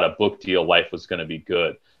finally got a book deal, life was going to be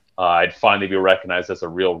good. I'd finally be recognized as a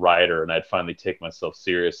real writer, and I'd finally take myself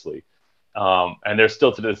seriously. And there's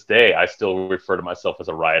still, to this day, I still refer to myself as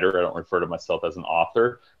a writer. I don't refer to myself as an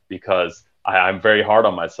author, because I'm very hard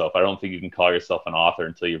on myself. I don't think you can call yourself an author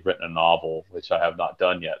until you've written a novel, which I have not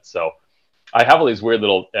done yet. So I have all these weird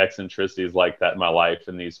little eccentricities like that in my life,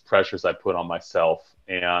 and these pressures I put on myself.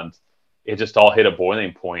 And it just all hit a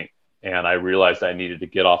boiling point. And I realized I needed to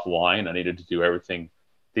get offline. I needed to do everything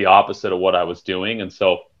the opposite of what I was doing. And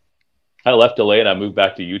so I left LA and I moved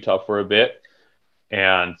back to Utah for a bit,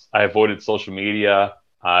 and I avoided social media.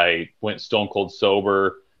 I went stone cold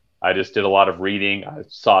sober. I just did a lot of reading. I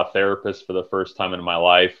saw a therapist for the first time in my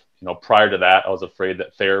life. Prior to that, I was afraid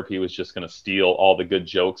that therapy was just going to steal all the good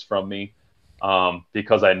jokes from me,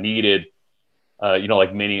 because I needed,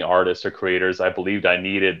 like many artists or creators, I believed I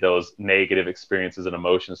needed those negative experiences and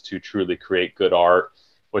emotions to truly create good art,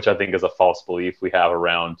 which I think is a false belief we have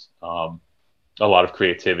around a lot of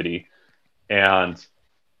creativity. And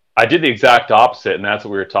I did the exact opposite. And that's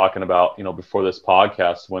what we were talking about, before this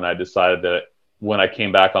podcast, when I decided that when I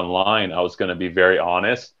came back online, I was going to be very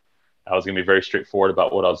honest. I was going to be very straightforward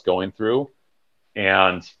about what I was going through.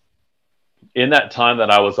 And in that time that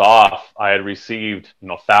I was off, I had received,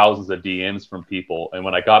 thousands of DMs from people. And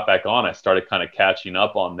when I got back on, I started kind of catching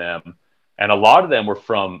up on them. And a lot of them were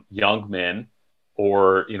from young men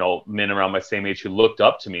or, men around my same age who looked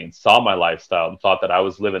up to me and saw my lifestyle and thought that I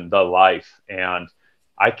was living the life. And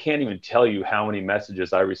I can't even tell you how many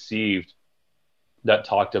messages I received that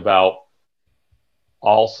talked about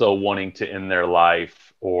also wanting to end their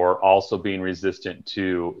life, or also being resistant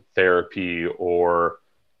to therapy, or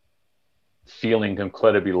feeling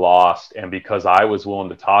incredibly lost. And because I was willing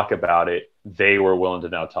to talk about it, they were willing to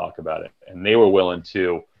now talk about it. And they were willing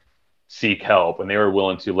to seek help, and they were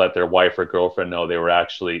willing to let their wife or girlfriend know they were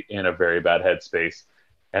actually in a very bad headspace.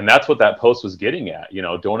 And that's what that post was getting at.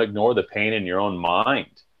 Don't ignore the pain in your own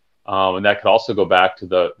mind. And that could also go back to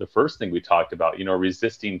the first thing we talked about.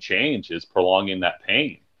 Resisting change is prolonging that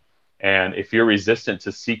pain. And if you're resistant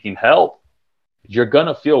to seeking help, you're going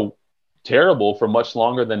to feel terrible for much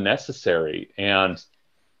longer than necessary. And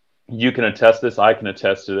you can attest this. I can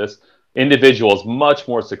attest to this. Individuals much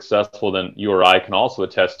more successful than you or I can also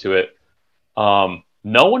attest to it.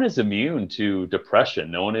 No one is immune to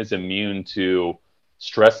depression. No one is immune to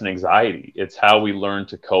stress and anxiety. It's how we learn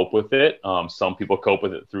to cope with it. Some people cope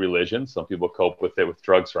with it through religion. Some people cope with it with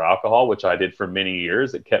drugs or alcohol, which I did for many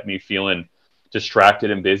years. It kept me feeling distracted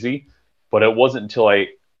and busy. But it wasn't until I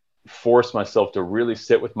forced myself to really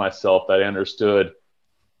sit with myself that I understood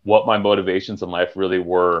what my motivations in life really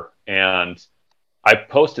were. And I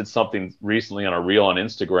posted something recently on a reel on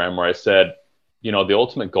Instagram where I said, the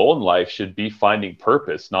ultimate goal in life should be finding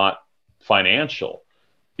purpose, not financial,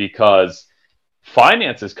 because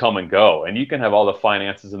finances come and go, and you can have all the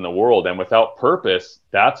finances in the world, and without purpose,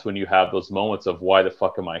 that's when you have those moments of why the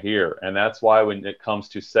fuck am I here? And that's why when it comes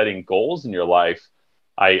to setting goals in your life,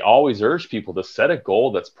 I always urge people to set a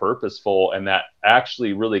goal that's purposeful and that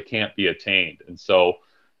actually really can't be attained. And so,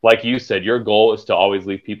 like you said, your goal is to always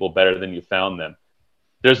leave people better than you found them.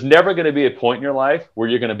 There's never going to be a point in your life where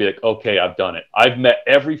you're going to be like, okay, I've done it. I've met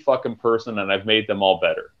every fucking person and I've made them all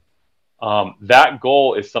better. That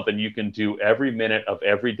goal is something you can do every minute of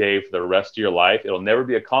every day for the rest of your life. It'll never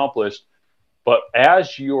be accomplished. But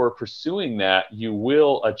as you're pursuing that, you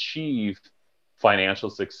will achieve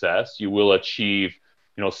financial success. You will achieve,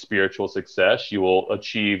 spiritual success. You will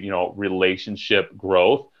achieve, relationship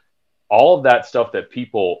growth. All of that stuff that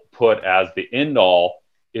people put as the end all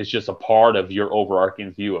is just a part of your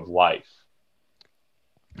overarching view of life.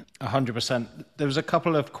 100%. There was a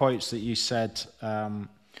couple of quotes that you said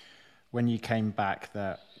when you came back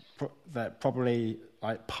that probably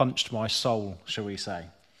like punched my soul, shall we say.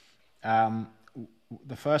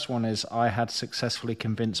 The first one is, I had successfully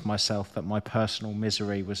convinced myself that my personal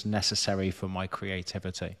misery was necessary for my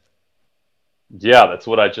creativity. Yeah, that's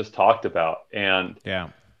what I just talked about. And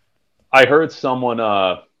yeah, I heard someone,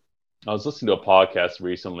 I was listening to a podcast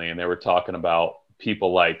recently, and they were talking about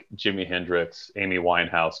people like Jimi Hendrix, Amy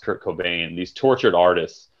Winehouse, Kurt Cobain, these tortured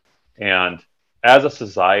artists. And as a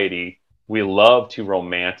society, we love to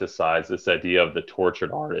romanticize this idea of the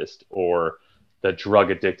tortured artist or the drug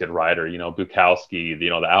addicted writer, Bukowski, the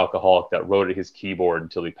alcoholic that wrote at his keyboard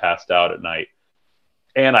until he passed out at night.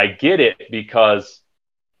 And I get it, because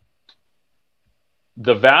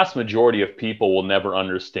the vast majority of people will never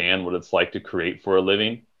understand what it's like to create for a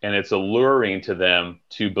living. And it's alluring to them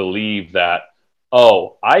to believe that,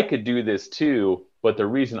 oh, I could do this too, but the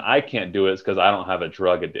reason I can't do it is because I don't have a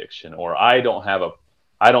drug addiction, or I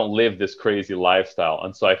don't live this crazy lifestyle.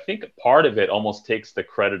 And so I think part of it almost takes the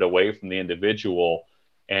credit away from the individual,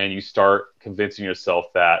 and you start convincing yourself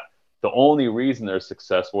that the only reason they're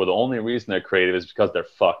successful, or the only reason they're creative, is because they're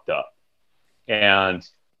fucked up. And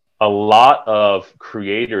a lot of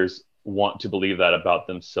creators want to believe that about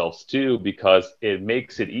themselves too, because it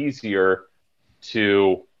makes it easier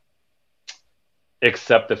to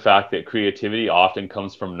accept the fact that creativity often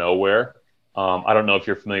comes from nowhere. I don't know if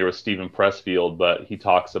you're familiar with Stephen Pressfield, but he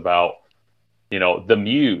talks about the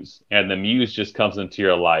muse, and the muse just comes into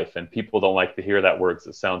your life. And people don't like to hear that word because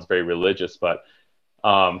it sounds very religious, but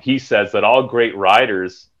he says that all great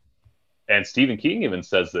writers, and Stephen King even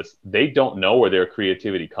says this, they don't know where their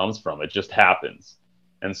creativity comes from. It just happens.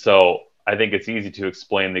 And so I think it's easy to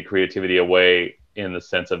explain the creativity away in the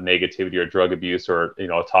sense of negativity or drug abuse or,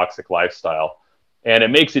 a toxic lifestyle. And it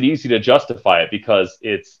makes it easy to justify it because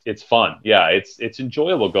it's fun. Yeah, it's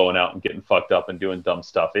enjoyable going out and getting fucked up and doing dumb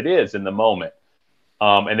stuff. It is in the moment.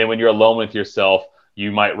 And then when you're alone with yourself,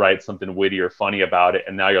 you might write something witty or funny about it.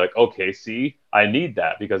 And now you're like, okay, see, I need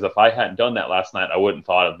that, because if I hadn't done that last night, I wouldn't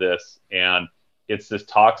thought of this. And it's this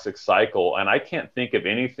toxic cycle. And I can't think of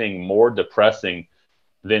anything more depressing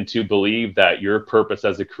than to believe that your purpose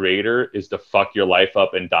as a creator is to fuck your life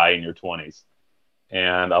up and die in your 20s.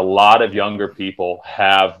 And a lot of younger people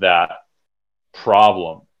have that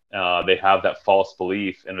problem. They have that false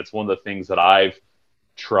belief. And it's one of the things that I've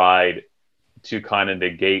tried to kind of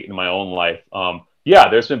negate in my own life. Yeah,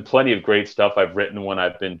 there's been plenty of great stuff I've written when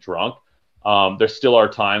I've been drunk. There still are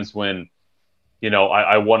times when,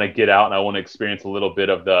 I want to get out and I want to experience a little bit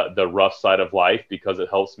of the rough side of life because it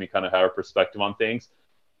helps me kind of have a perspective on things.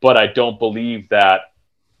 But I don't believe that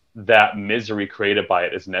misery created by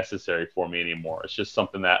it is necessary for me anymore. It's just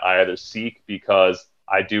something that I either seek because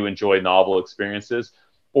I do enjoy novel experiences,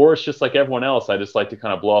 or it's just like everyone else. I just like to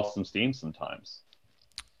kind of blow off some steam sometimes.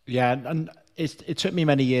 Yeah, and it took me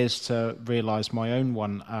many years to realise my own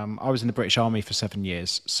one. I was in the British Army for 7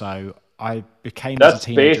 years, so I became as a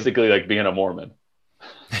teenager. That's basically like being a Mormon.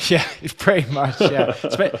 Yeah, pretty much. Yeah,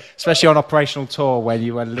 especially on operational tour when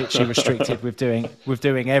you were literally restricted with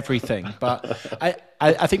doing everything. But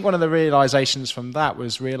I think one of the realizations from that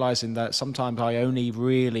was realizing that sometimes I only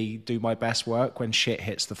really do my best work when shit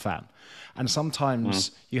hits the fan, and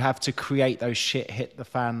sometimes you have to create those shit hit the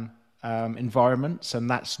fan environments, and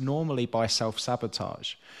that's normally by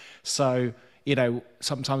self-sabotage. So,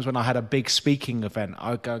 sometimes when I had a big speaking event,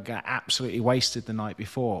 I'd go get absolutely wasted the night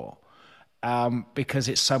before because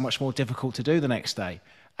it's so much more difficult to do the next day.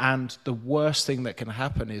 And the worst thing that can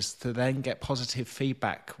happen is to then get positive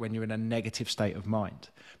feedback when you're in a negative state of mind,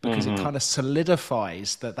 because it kind of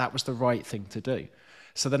solidifies that was the right thing to do.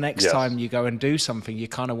 So the next time you go and do something, you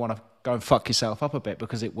kind of want to go and fuck yourself up a bit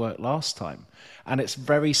because it worked last time. And it's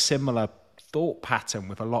very similar thought pattern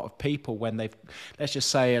with a lot of people when they've, let's just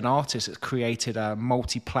say an artist has created a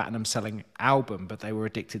multi-platinum selling album, but they were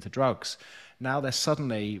addicted to drugs. Now they're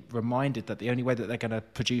suddenly reminded that the only way that they're going to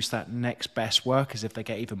produce that next best work is if they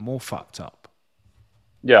get even more fucked up.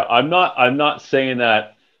 Yeah, I'm not saying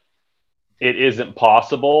that it isn't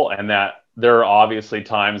possible, and that there are obviously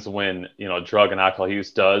times when, drug and alcohol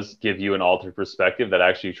use does give you an altered perspective that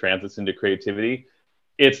actually translates into creativity.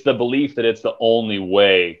 It's the belief that it's the only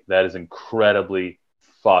way that is incredibly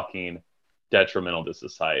fucking detrimental to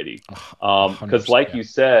society. Because like you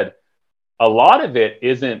said, a lot of it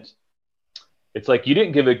isn't, it's like you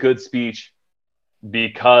didn't give a good speech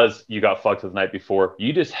because you got fucked the night before.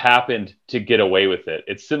 You just happened to get away with it.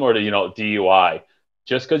 It's similar to, DUI.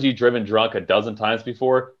 Just because you've driven drunk a dozen times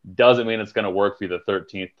before doesn't mean it's going to work for you the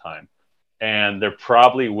 13th time. And there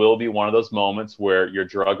probably will be one of those moments where your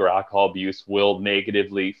drug or alcohol abuse will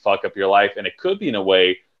negatively fuck up your life. And it could be in a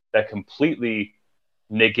way that completely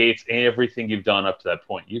negates everything you've done up to that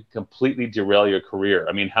point. You completely derail your career.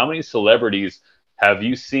 I mean, how many celebrities have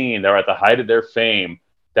you seen that are at the height of their fame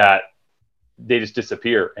that they just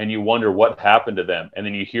disappear and you wonder what happened to them? And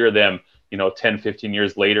then you hear them, 10, 15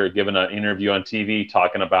 years later, giving an interview on TV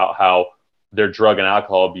talking about how their drug and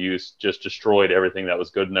alcohol abuse just destroyed everything that was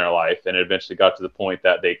good in their life. And it eventually got to the point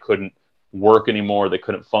that they couldn't work anymore. They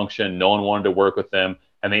couldn't function. No one wanted to work with them.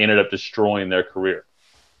 And they ended up destroying their career.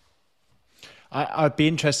 I'd be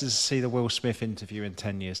interested to see the Will Smith interview in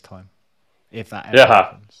 10 years' time, if that ever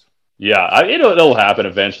happens. Yeah, it'll happen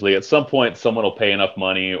eventually. At some point, someone will pay enough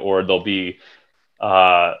money, or there'll be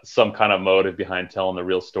some kind of motive behind telling the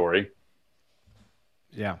real story.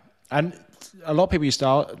 Yeah, and a lot of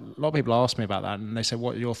people ask me about that, and they say,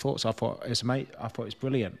 "What are your thoughts?" I thought it's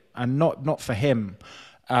brilliant, and not for him,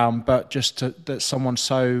 but just that someone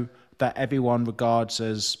so that everyone regards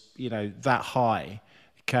as that high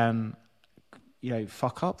can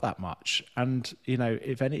fuck up that much, and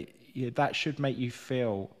if any, that should make you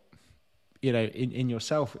feel in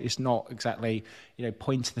yourself. It's not exactly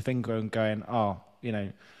pointing the finger and going,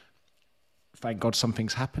 thank God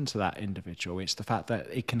something's happened to that individual. It's the fact that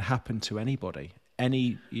it can happen to anybody.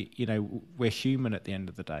 We're human at the end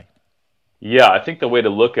of the day. Yeah, I think the way to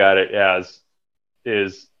look at it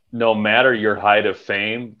is no matter your height of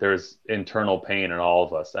fame, there's internal pain in all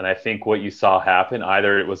of us. And I think what you saw happen,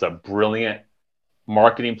 either it was a brilliant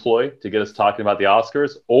marketing ploy to get us talking about the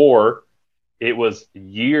Oscars, or it was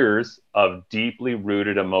years of deeply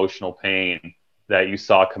rooted emotional pain that you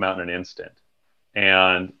saw come out in an instant.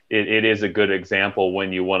 And it is a good example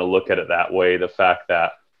when you want to look at it that way. The fact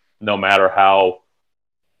that no matter how,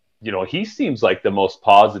 he seems like the most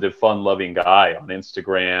positive, fun-loving guy on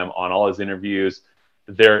Instagram, on all his interviews.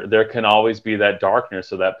 There can always be that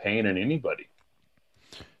darkness or that pain in anybody.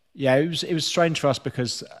 Yeah, it was strange for us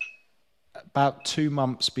because about 2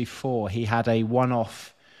 months before, he had a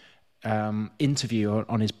one-off interview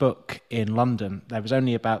on his book in London. There was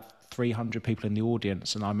only about 300 people in the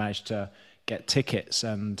audience, and I managed to get tickets.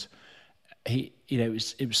 And it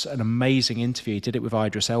was an amazing interview. He did it with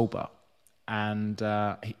Idris Elba, and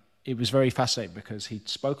it was very fascinating because he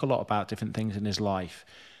spoke a lot about different things in his life,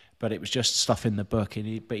 but it was just stuff in the book.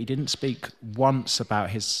 But he didn't speak once about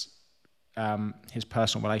his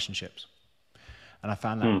personal relationships. And I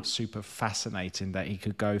found that super fascinating that he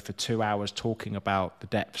could go for 2 hours talking about the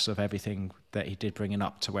depths of everything that he did, bringing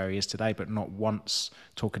up to where he is today, but not once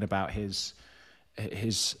talking about his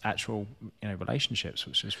actual relationships,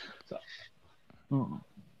 which is.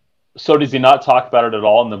 So does he not talk about it at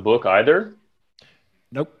all in the book either?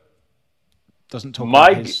 Nope. Doesn't talk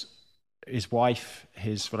about his wife,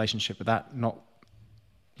 his relationship with that. Nope.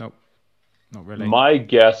 Not really. My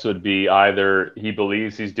guess would be either he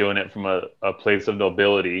believes he's doing it from a place of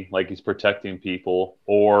nobility, like he's protecting people,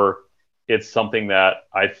 or it's something that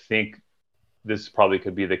I think this probably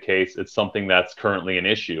could be the case. It's something that's currently an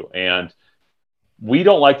issue. And we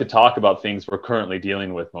don't like to talk about things we're currently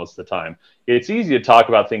dealing with most of the time. It's easy to talk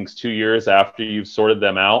about things 2 years after you've sorted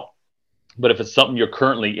them out. But if it's something you're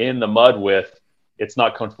currently in the mud with, it's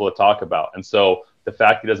not comfortable to talk about. And so the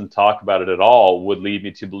fact he doesn't talk about it at all would lead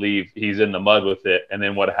me to believe he's in the mud with it. And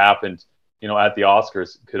then what happened, at the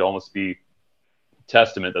Oscars could almost be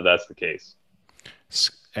testament that that's the case.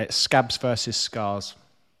 Scabs versus scars.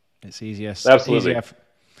 It's easiest. Absolutely.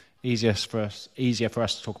 Easier for us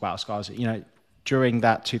to talk about scars. During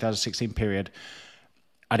that 2016 period,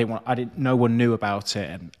 no one knew about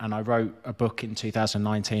it, and I wrote a book in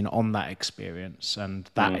 2019 on that experience, and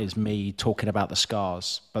that is me talking about the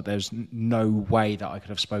scars. But there's no way that I could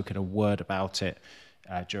have spoken a word about it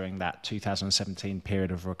during that 2017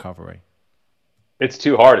 period of recovery. It's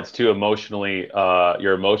too hard. It's too emotionally.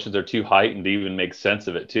 Your emotions are too heightened to even make sense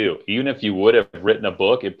of it too. Even if you would have written a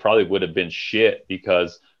book, it probably would have been shit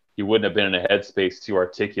because you wouldn't have been in a headspace to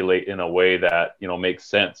articulate in a way that, makes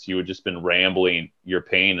sense. You would just been rambling your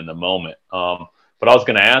pain in the moment. But I was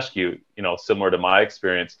going to ask you, similar to my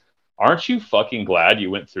experience, aren't you fucking glad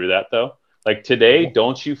you went through that though? Like today,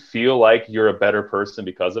 don't you feel like you're a better person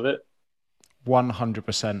because of it?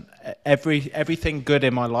 100%. Everything good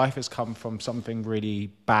in my life has come from something really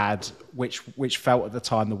bad, which felt at the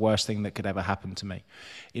time the worst thing that could ever happen to me.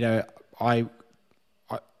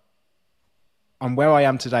 I'm where I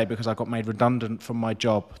am today because I got made redundant from my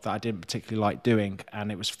job that I didn't particularly like doing,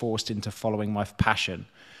 and it was forced into following my passion,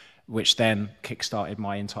 which then kickstarted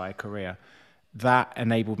my entire career. That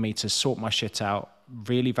enabled me to sort my shit out,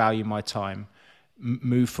 really value my time,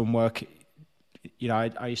 move from work.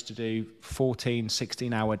 I used to do 14,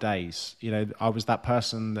 16-hour days. I was that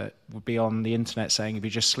person that would be on the internet saying, if you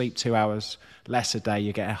just sleep 2 hours less a day,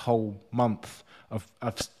 you get a whole month of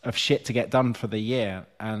shit to get done for the year.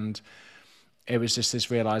 And it was just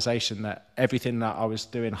this realization that everything that I was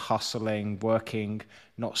doing, hustling, working,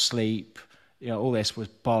 not sleep, all this was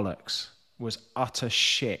bollocks, was utter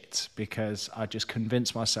shit, because I just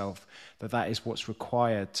convinced myself that is what's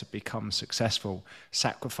required to become successful.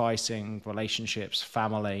 Sacrificing relationships,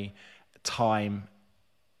 family, time,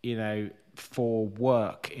 for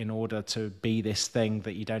work in order to be this thing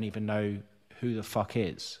that you don't even know who the fuck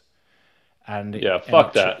is. And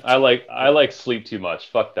fuck that. I like sleep too much.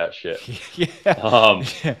 Fuck that shit. Yeah.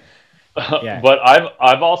 But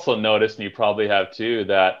I've also noticed, and you probably have too,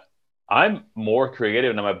 that I'm more creative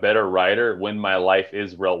and I'm a better writer when my life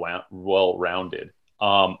is well-rounded.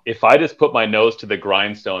 If I just put my nose to the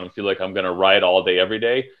grindstone and feel like I'm going to write all day, every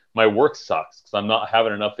day, my work sucks because I'm not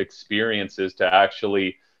having enough experiences to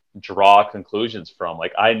actually draw conclusions from.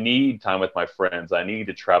 Like, I need time with my friends. I need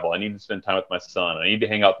to travel. I need to spend time with my son. I need to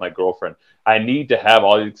hang out with my girlfriend. I need to have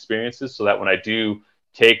all these experiences so that when I do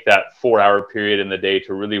take that 4-hour period in the day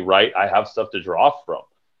to really write, I have stuff to draw from.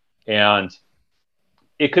 And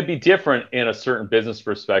it could be different in a certain business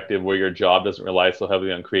perspective where your job doesn't rely so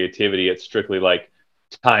heavily on creativity. It's strictly like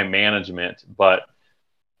time management. But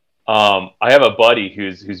I have a buddy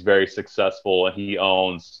who's very successful, and he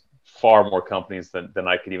owns far more companies than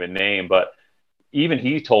I could even name. But even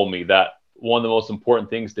he told me that one of the most important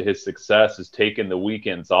things to his success is taking the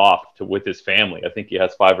weekends off with his family. I think he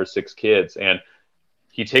has 5 or 6 kids, and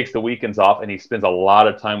he takes the weekends off and he spends a lot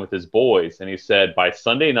of time with his boys. And he said, by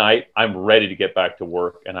Sunday night, I'm ready to get back to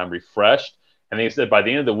work and I'm refreshed. And then he said, by the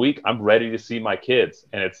end of the week, I'm ready to see my kids.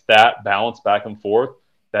 And it's that balance back and forth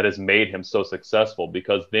that has made him so successful,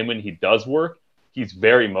 because then when he does work, he's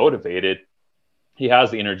very motivated. He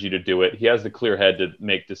has the energy to do it. He has the clear head to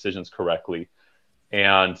make decisions correctly.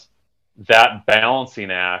 And that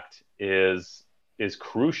balancing act is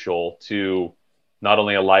crucial to not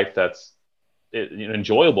only a life that's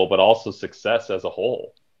enjoyable, but also success as a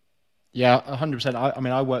whole. Yeah, 100%. I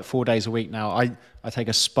mean, I work 4 days a week now. I take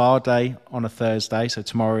a spa day on a Thursday. So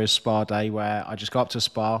tomorrow is spa day, where I just go up to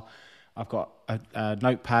spa. I've got a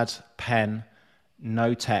notepad, pen,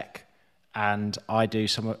 no tech, and I do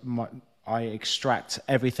I extract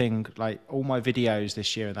everything, like all my videos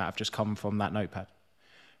this year and that have just come from that notepad,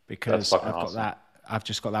 because I've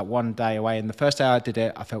just got that one day away. And the first day I did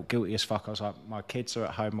it, I felt guilty as fuck. I was like, my kids are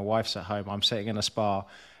at home, my wife's at home, I'm sitting in a spa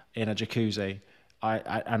in a jacuzzi.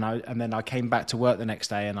 And then I came back to work the next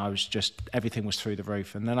day, and I was just, everything was through the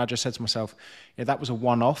roof. And then I just said to myself, yeah, that was a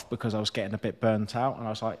one-off, because I was getting a bit burnt out. And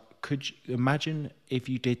I was like, could you imagine if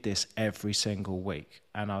you did this every single week?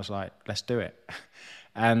 And I was like, let's do it.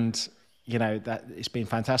 And you know, that it's been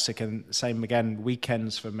fantastic. And same again,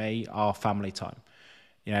 weekends for me are family time.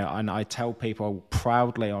 You know, and I tell people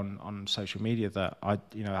proudly on social media that I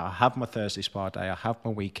have my Thursday spa day, I have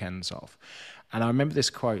my weekends off. And I remember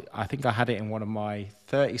this quote, I think I had it in one of my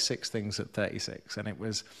 36 things at 36. And it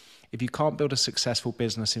was, if you can't build a successful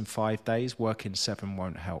business in 5 days, working 7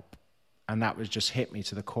 won't help. And that was just hit me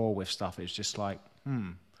to the core with stuff. It's just like,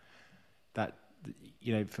 that,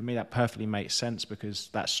 you know, for me, that perfectly makes sense, because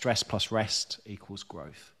that stress plus rest equals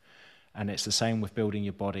growth. And it's the same with building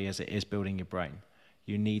your body as it is building your brain.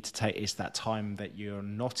 You need to take, it's that time that you're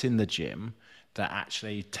not in the gym that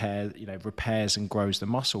actually repairs and grows the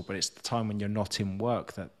muscle. But it's the time when you're not in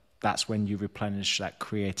work that's when you replenish that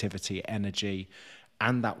creativity, energy,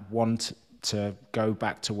 and that want to go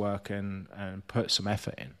back to work and put some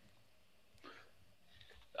effort in.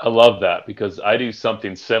 I love that, because I do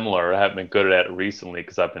something similar. I haven't been good at it recently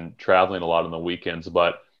because I've been traveling a lot on the weekends,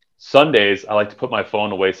 but Sundays, I like to put my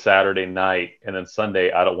phone away Saturday night, and then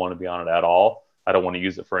Sunday, I don't want to be on it at all. I don't want to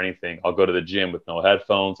use it for anything. I'll go to the gym with no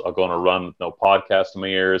headphones. I'll go on a run with no podcast in my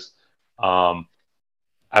ears.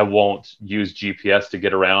 I won't use GPS to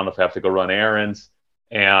get around if I have to go run errands.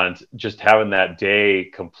 And just having that day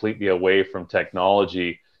completely away from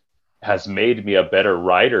technology has made me a better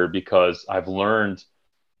writer, because I've learned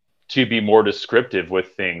to be more descriptive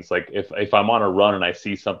with things. Like if I'm on a run and I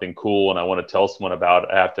see something cool and I want to tell someone about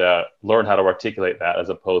it, I have to learn how to articulate that, as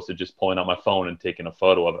opposed to just pulling out my phone and taking a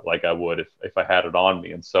photo of it like I would if I had it on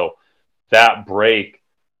me. And so that break,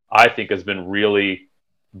 I think, has been really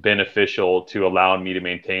beneficial to allowing me to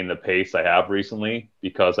maintain the pace I have recently,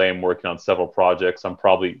 because I am working on several projects. I'm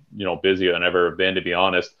probably, busier than I've ever been, to be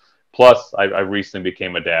honest. Plus, I recently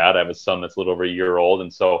became a dad. I have a son that's a little over a year old.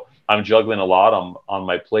 And so I'm juggling a lot on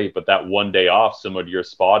my plate. But that one day off, similar to your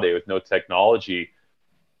spa day with no technology,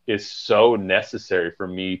 is so necessary for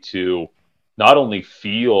me to not only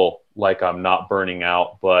feel like I'm not burning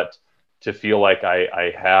out, but to feel like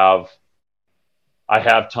I have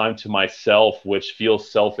time to myself, which feels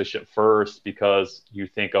selfish at first, because you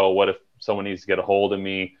think, oh, what if someone needs to get a hold of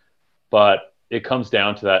me? But it comes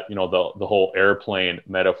down to that, the whole airplane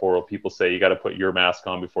metaphor where people say you got to put your mask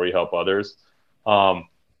on before you help others.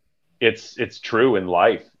 It's true in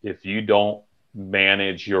life. If you don't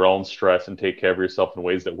manage your own stress and take care of yourself in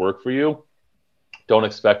ways that work for you, don't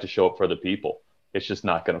expect to show up for other people. It's just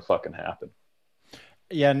not going to fucking happen.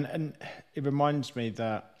 Yeah, and it reminds me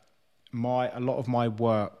that a lot of my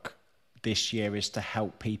work this year is to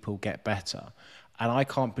help people get better. And I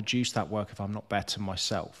can't produce that work if I'm not better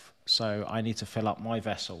myself. So I need to fill up my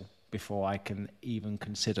vessel before I can even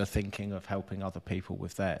consider thinking of helping other people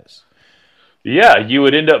with theirs. Yeah, you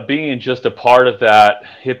would end up being just a part of that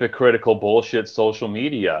hypocritical bullshit social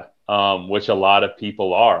media, which a lot of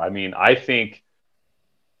people are. I mean, I think,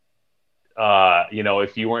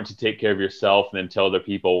 if you weren't to take care of yourself and then tell other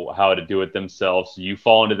people how to do it themselves, you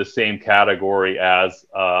fall into the same category as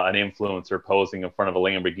an influencer posing in front of a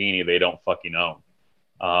Lamborghini they don't fucking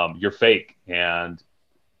own. You're fake, and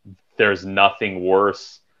there's nothing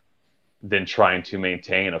worse than trying to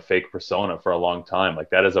maintain a fake persona for a long time. Like,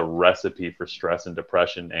 that is a recipe for stress and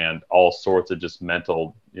depression and all sorts of just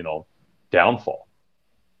mental, downfall.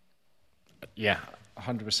 Yeah,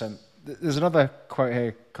 100%. There's another quote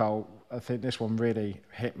here, Carl. I think this one really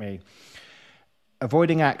hit me.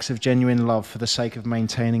 Avoiding acts of genuine love for the sake of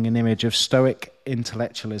maintaining an image of stoic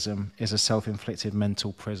intellectualism is a self-inflicted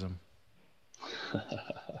mental prison.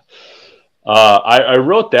 I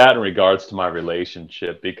wrote that in regards to my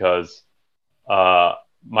relationship because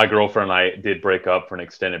my girlfriend and I did break up for an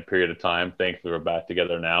extended period of time. Thankfully, we're back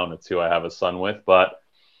together now, and it's who I have a son with. But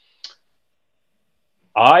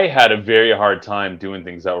I had a very hard time doing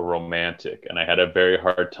things that were romantic, and I had a very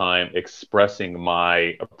hard time expressing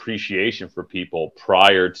my appreciation for people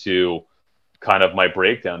prior to kind of my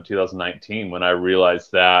breakdown in 2019, when I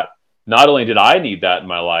realized that not only did I need that in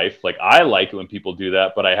my life, like I like it when people do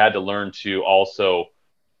that, but I had to learn to also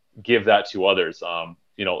give that to others.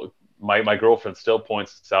 My girlfriend still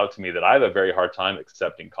points this out to me that I have a very hard time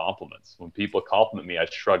accepting compliments. When people compliment me, I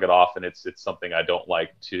shrug it off, and it's something I don't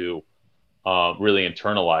like to really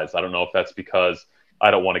internalize. I don't know if that's because I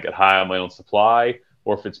don't want to get high on my own supply,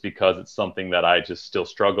 or if it's because it's something that I just still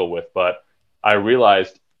struggle with. But I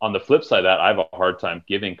realized on the flip side of that I have a hard time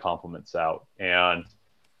giving compliments out. And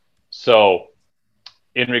so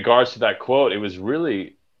in regards to that quote, it was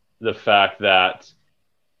really the fact that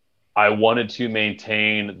I wanted to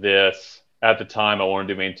maintain this, at the time, I wanted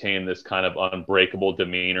to maintain this kind of unbreakable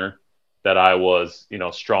demeanor, that I was,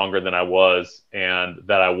 stronger than I was, and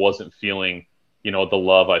that I wasn't feeling, the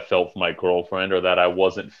love I felt for my girlfriend, or that I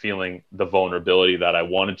wasn't feeling the vulnerability that I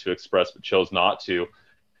wanted to express but chose not to.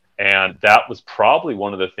 And that was probably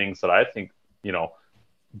one of the things that I think,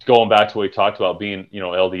 going back to what we talked about being,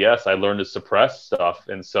 LDS, I learned to suppress stuff.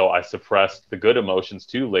 And so I suppressed the good emotions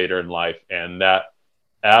too later in life. And that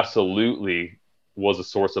absolutely was a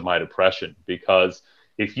source of my depression, because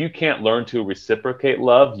if you can't learn to reciprocate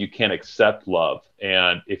love, you can't accept love.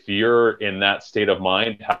 And if you're in that state of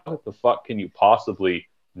mind, how the fuck can you possibly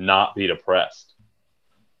not be depressed?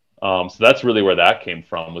 So that's really where that came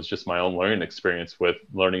from, was just my own learning experience with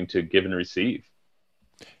learning to give and receive.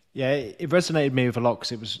 Yeah, it resonated with me with a lot,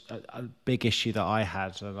 because it was a big issue that I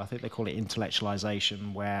had, and I think they call it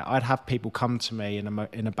intellectualization, where I'd have people come to me in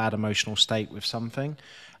a bad emotional state with something,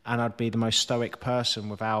 and I'd be the most stoic person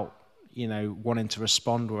without wanting to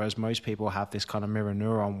respond, whereas most people have this kind of mirror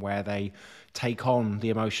neuron where they take on the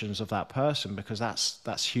emotions of that person, because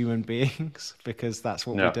that's human beings, because that's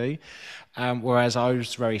what we do. Whereas I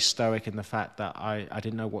was very stoic in the fact that I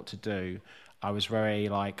didn't know what to do. I was very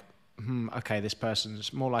like, okay, this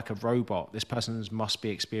person's more like a robot. This person must be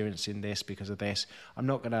experiencing this because of this. I'm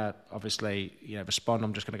not going to obviously respond.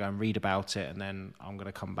 I'm just going to go and read about it, and then I'm going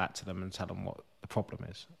to come back to them and tell them what the problem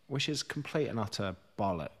is, which is complete and utter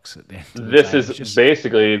bollocks at the end of the This day. is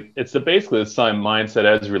basically the same mindset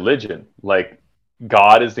as religion. Like,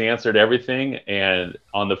 God is the answer to everything, and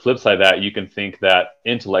on the flip side of that, you can think that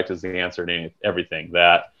intellect is the answer to everything.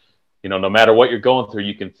 That no matter what you're going through,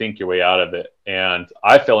 you can think your way out of it. And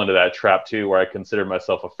I fell into that trap too, where I considered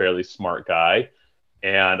myself a fairly smart guy.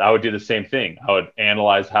 And I would do the same thing. I would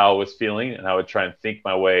analyze how I was feeling, and I would try and think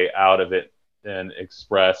my way out of it and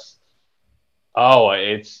express,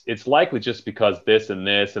 it's likely just because this and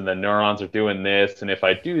this, and the neurons are doing this. And if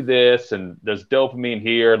I do this, and there's dopamine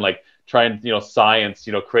here, and like try and, science,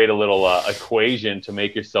 create a little equation to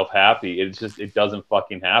make yourself happy. It doesn't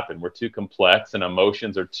fucking happen. We're too complex, and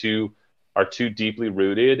emotions are too deeply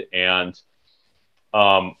rooted. And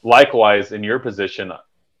likewise, in your position,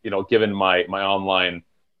 given my online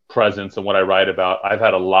presence and what I write about, I've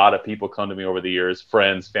had a lot of people come to me over the years,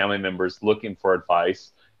 friends, family members, looking for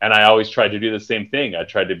advice. And I always tried to do the same thing. I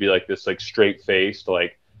tried to be like this, like straight-faced,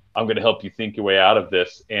 like, I'm going to help you think your way out of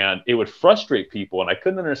this. And it would frustrate people. And I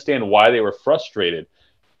couldn't understand why they were frustrated,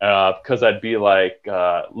 because I'd be like,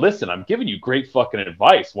 listen, I'm giving you great fucking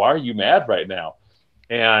advice. Why are you mad right now?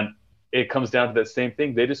 And it comes down to that same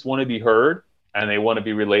thing. They just want to be heard, and they want to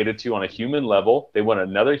be related to on a human level. They want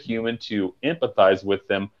another human to empathize with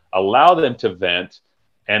them, allow them to vent,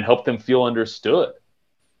 and help them feel understood.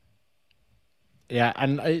 Yeah,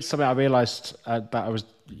 and it's something I realized that I was,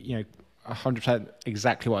 100%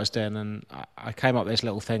 exactly what I was doing, and I came up with this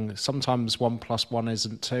little thing. Sometimes 1 + 1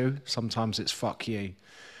 isn't 2. Sometimes it's fuck you,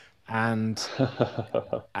 and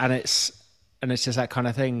it's just that kind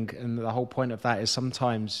of thing. And the whole point of that is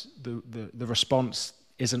sometimes the response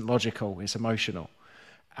isn't logical; it's emotional,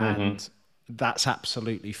 and that's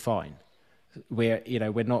absolutely fine. We're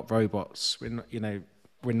not robots.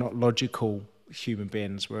 We're not logical human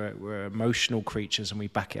beings. We're emotional creatures, and we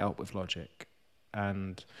back it up with logic.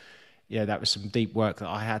 And that was some deep work that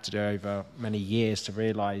I had to do over many years to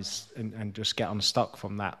realize and just get unstuck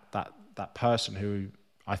from that person who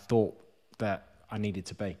I thought that I needed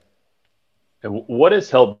to be. And what has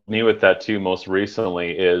helped me with that too most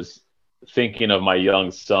recently is thinking of my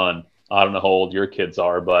young son. I don't know how old your kids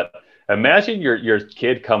are, but Imagine your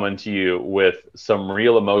kid coming to you with some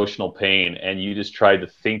real emotional pain, and you just tried to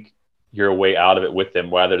think your way out of it with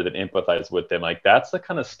them rather than empathize with them. Like, that's the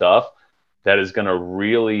kind of stuff that is going to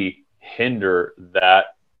really hinder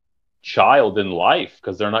that child in life,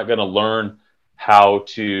 because they're not going to learn how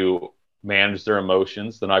to manage their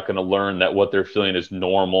emotions. They're not going to learn that what they're feeling is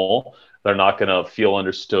normal. They're not going to feel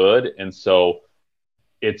understood. And so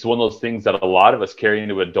it's one of those things that a lot of us carry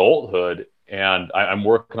into adulthood. And I'm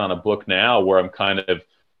working on a book now where I'm kind of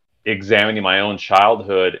examining my own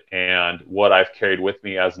childhood and what I've carried with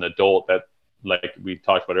me as an adult that, like we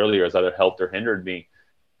talked about earlier, has either helped or hindered me.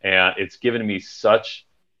 And it's given me such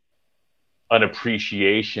an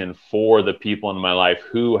appreciation for the people in my life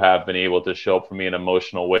who have been able to show up for me in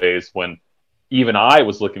emotional ways when even I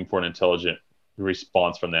was looking for an intelligent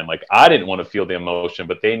response from them. Like, I didn't want to feel the emotion,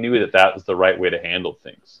 but they knew that that was the right way to handle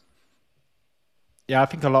things. Yeah, I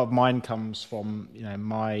think a lot of mine comes from,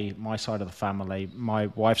 my side of the family. My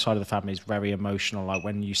wife's side of the family is very emotional. Like,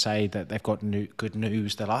 when you say that they've got good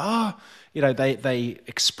news, they're like, they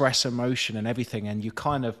express emotion and everything, and you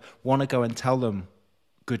kind of want to go and tell them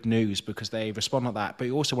good news because they respond like that, but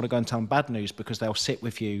you also want to go and tell them bad news because they'll sit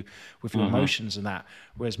with you with your emotions and that.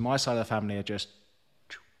 Whereas my side of the family are just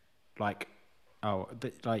like,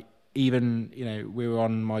 even, we were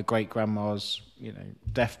on my great grandma's,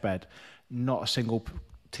 deathbed, not a single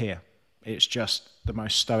tear. It's just the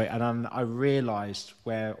most stoic. And I realized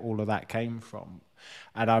where all of that came from.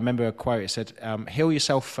 And I remember a quote, it said, heal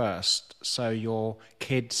yourself first so your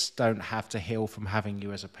kids don't have to heal from having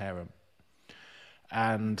you as a parent.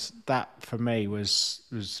 And that for me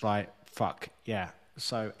was like, fuck yeah.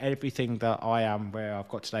 So everything that I am where I've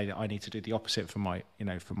got today, that I need to do the opposite for my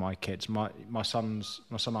kids. My son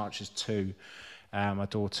Arch is 2, my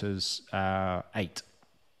daughter's 8.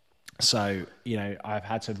 So, I've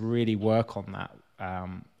had to really work on that.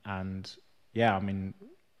 And yeah, I mean,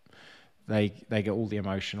 they get all the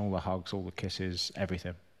emotion, all the hugs, all the kisses,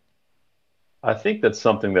 everything. I think that's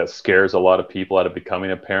something that scares a lot of people out of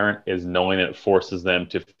becoming a parent, is knowing that it forces them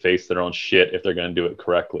to face their own shit if they're going to do it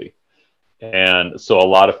correctly. And so a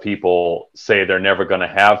lot of people say they're never going to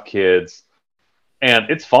have kids, and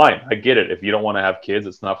it's fine. I get it. If you don't want to have kids,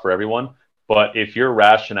 it's not for everyone. But if your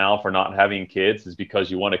rationale for not having kids is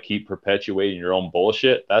because you want to keep perpetuating your own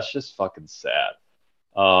bullshit, that's just fucking sad.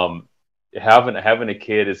 Having a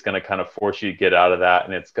kid is going to kind of force you to get out of that,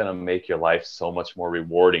 and it's going to make your life so much more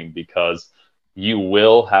rewarding, because you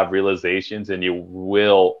will have realizations and you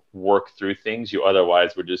will work through things you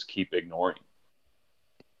otherwise would just keep ignoring.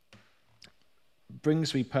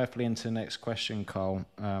 Brings me perfectly into the next question, Carl.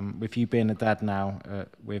 With you being a dad now,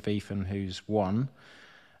 with Ethan, who's 1,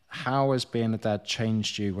 how has being a dad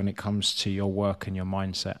changed you when it comes to your work and your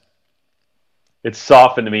mindset? It's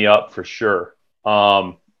softened me up for sure.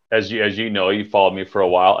 As you know, you followed me for a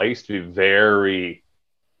while. I used to be very,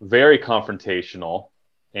 very confrontational,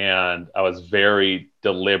 and I was very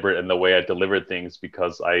deliberate in the way I delivered things,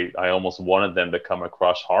 because I almost wanted them to come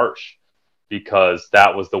across harsh, because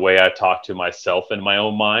that was the way I talked to myself in my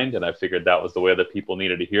own mind. And I figured that was the way other people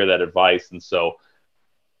needed to hear that advice. And so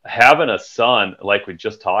having a son, like we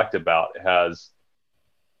just talked about,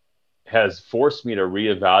 has forced me to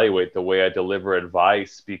reevaluate the way I deliver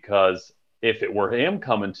advice, because if it were him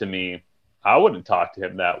coming to me, I wouldn't talk to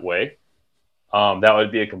him that way. That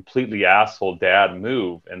would be a completely asshole dad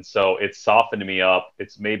move. And so it's softened me up.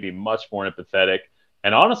 It's made me much more empathetic.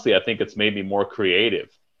 And honestly, I think it's made me more creative.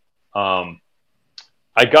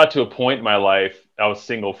 I got to a point in my life, I was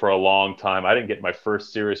single for a long time. I didn't get my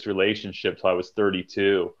first serious relationship till I was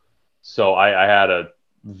 32. So I had a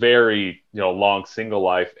very, long single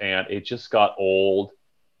life, and it just got old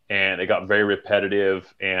and it got very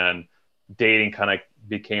repetitive, and dating kind of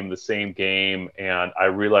became the same game. And I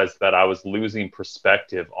realized that I was losing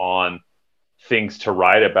perspective on things to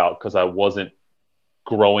write about because I wasn't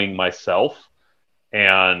growing myself.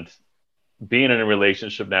 And being in a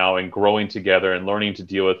relationship now and growing together and learning to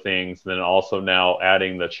deal with things, then also now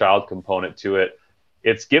adding the child component to it,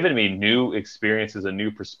 it's given me new experiences and new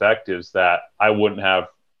perspectives that I wouldn't have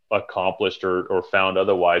accomplished or found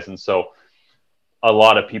otherwise. And so a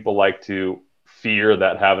lot of people like to fear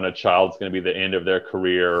that having a child is going to be the end of their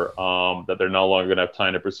career, that they're no longer going to have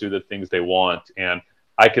time to pursue the things they want. And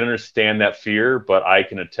I can understand that fear, but I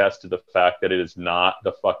can attest to the fact that it is not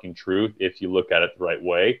the fucking truth if you look at it the right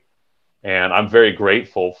way. And I'm very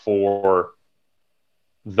grateful for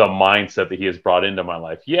the mindset that he has brought into my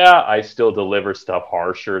life. Yeah, I still deliver stuff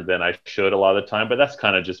harsher than I should a lot of the time, but that's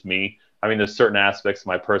kind of just me. I mean, there's certain aspects of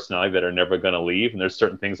my personality that are never going to leave, and there's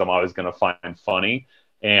certain things I'm always going to find funny,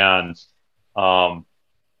 and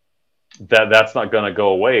that's not going to go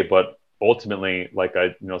away. But ultimately, like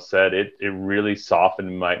I said, it really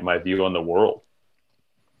softened my view on the world.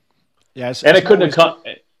 Yeah, And it couldn't have come.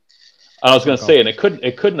 come. I was going to say, and it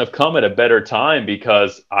couldn't have come at a better time,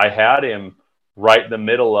 because I had him right in the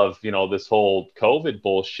middle of this whole COVID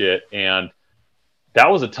bullshit, and that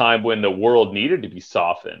was a time when the world needed to be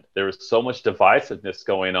softened. There was so much divisiveness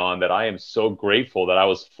going on that I am so grateful that I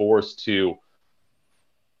was forced to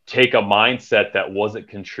take a mindset that wasn't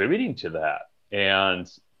contributing to that. And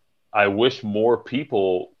I wish more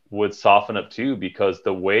people would soften up too, because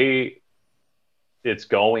the way it's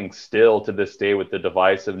going still to this day with the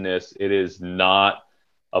divisiveness, it is not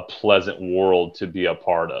a pleasant world to be a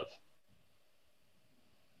part of.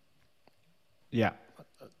 Yeah,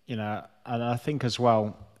 and I think as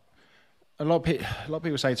well, a lot of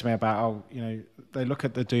people say to me about, they look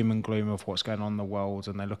at the doom and gloom of what's going on in the world,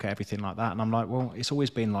 and they look at everything like that, and I'm like, well, it's always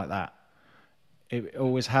been like that. It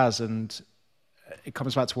always has, and it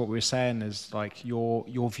comes back to what we were saying, is like your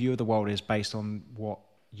view of the world is based on what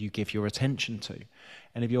you give your attention to.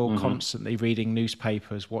 And if you're constantly reading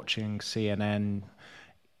newspapers, watching CNN,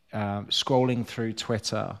 scrolling through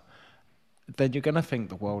Twitter, then you're going to think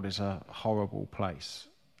the world is a horrible place.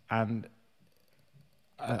 And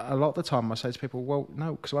a lot of the time I say to people, well,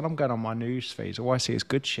 no, because when I'm going on my news feeds, all I see is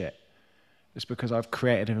good shit. It's because I've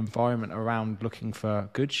created an environment around looking for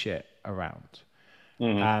good shit around.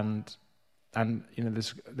 And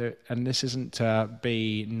this isn't to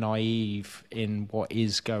be naive in what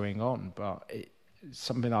is going on, but it's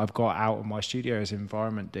something that I've got out of my studio is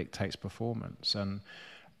environment dictates performance. And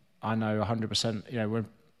I know 100%, when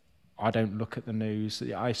I don't look at the news.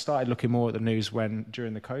 I started looking more at the news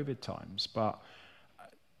during the COVID times, but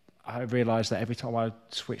I realised that every time I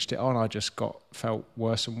switched it on, I just felt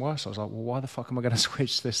worse and worse. I was like, well, why the fuck am I going to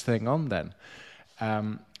switch this thing on then?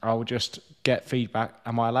 I'll just get feedback.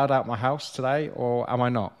 Am I allowed out my house today, or am I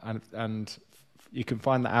not? And you can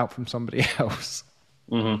find that out from somebody else.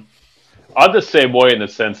 Mm-hmm. I'm the same way, in the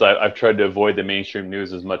sense I've tried to avoid the mainstream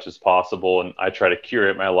news as much as possible, and I try to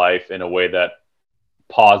curate my life in a way that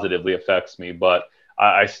positively affects me. But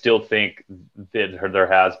I still think that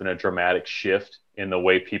there has been a dramatic shift in the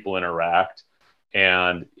way people interact.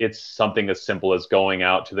 And it's something as simple as going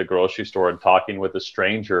out to the grocery store and talking with a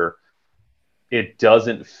stranger. It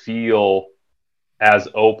doesn't feel as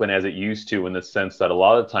open as it used to, in the sense that a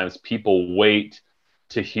lot of times people wait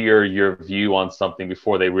to hear your view on something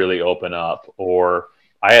before they really open up. Or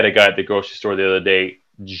I had a guy at the grocery store the other day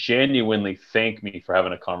genuinely thank me for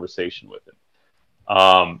having a conversation with him.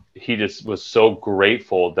 He just was so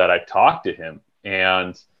grateful that I talked to him.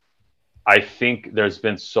 And I think there's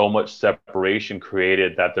been so much separation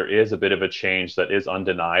created that there is a bit of a change that is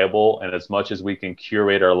undeniable. And as much as we can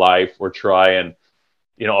curate our life or try and,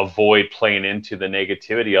 avoid playing into the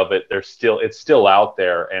negativity of it, it's still out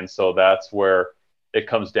there. And so that's where it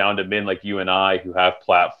comes down to men like you and I, who have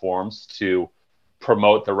platforms to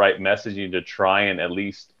promote the right messaging to try and at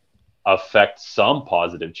least affect some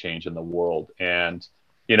positive change in the world. And,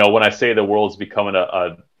 when I say the world's becoming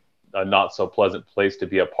a not so pleasant place to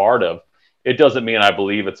be a part of, it doesn't mean I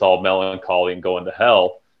believe it's all melancholy and going to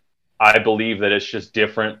hell. I believe that it's just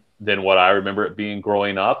different than what I remember it being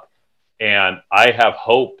growing up. And I have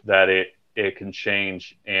hope that it can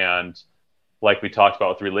change. And like we talked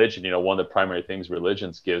about with religion, one of the primary things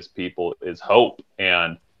religions gives people is hope.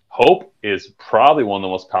 And hope is probably one of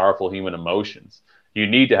the most powerful human emotions. You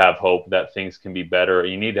need to have hope that things can be better.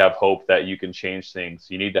 You need to have hope that you can change things.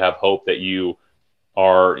 You need to have hope that you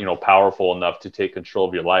are, powerful enough to take control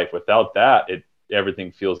of your life. Without that,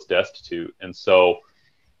 everything feels destitute. And so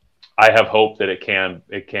I have hope that it can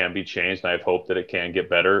be changed. And I have hope that it can get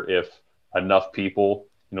better if enough people,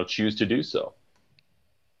 choose to do so.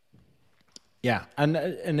 Yeah. And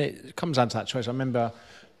it comes down to that choice. I remember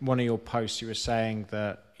one of your posts, you were saying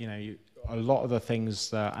that, a lot of the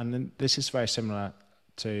things that, and this is very similar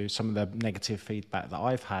to some of the negative feedback that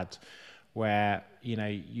I've had, where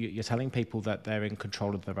you're telling people that they're in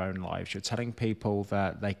control of their own lives. You're telling people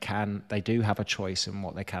that they do have a choice in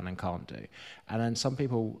what they can and can't do. And then some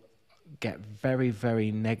people get very,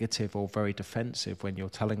 very negative or very defensive when you're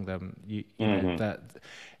telling them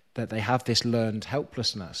that they have this learned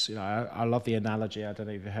helplessness. I love the analogy. I don't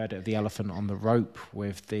know if you've heard it, of the elephant on the rope,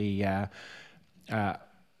 with the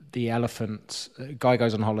elephant. Guy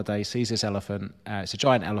goes on holiday, sees this elephant. It's a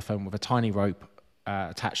giant elephant with a tiny rope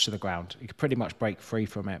attached to the ground. He could pretty much break free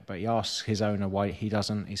from it, but he asks his owner why he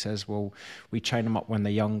doesn't. He says, well, we train them up when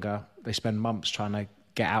they're younger. They spend months trying to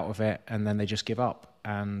get out of it, and then they just give up.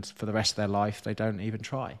 And for the rest of their life, they don't even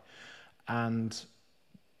try. And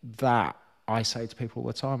that, I say to people all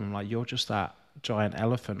the time, I'm like, you're just that giant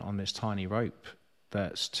elephant on this tiny rope.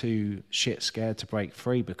 that's too shit scared to break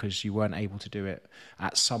free because you weren't able to do it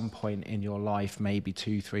at some point in your life, maybe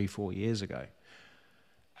 2, 3, 4 years ago.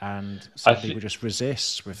 And some people just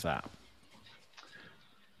resist with that.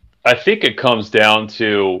 I think it comes down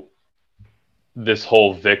to this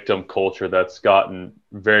whole victim culture that's gotten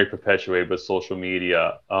very perpetuated with social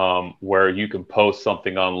media, where you can post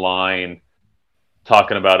something online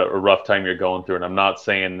talking about a rough time you're going through. And I'm not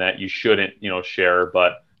saying that you shouldn't, share,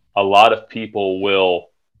 but a lot of people will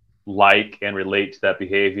like and relate to that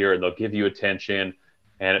behavior, and they'll give you attention,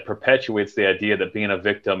 and it perpetuates the idea that being a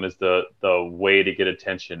victim is the way to get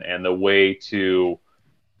attention and the way to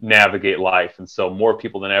navigate life. And so more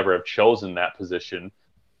people than ever have chosen that position.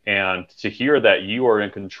 And to hear that you are in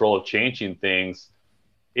control of changing things,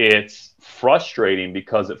 it's frustrating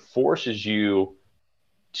because it forces you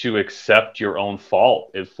to accept your own fault.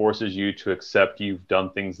 It forces you to accept you've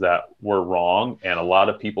done things that were wrong. And a lot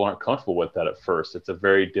of people aren't comfortable with that at first. It's a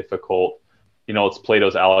very difficult, it's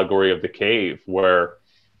Plato's allegory of the cave, where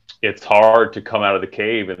it's hard to come out of the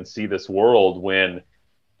cave and see this world when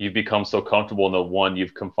you've become so comfortable in the one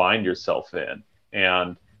you've confined yourself in.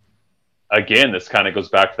 And again, this kind of goes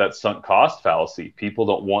back to that sunk cost fallacy. People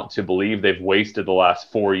don't want to believe they've wasted the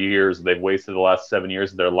last 4 years, they've wasted the last 7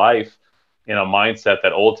 years of their life in a mindset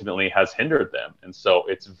that ultimately has hindered them. And so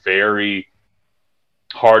it's very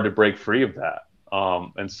hard to break free of that.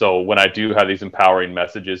 And so when I do have these empowering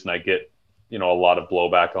messages and I get, a lot of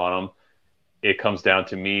blowback on them, it comes down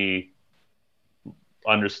to me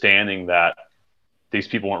understanding that these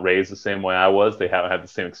people weren't raised the same way I was. They haven't had the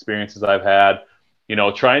same experiences I've had.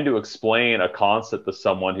 Trying to explain a concept to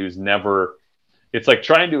someone who's never, it's like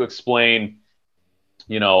trying to explain,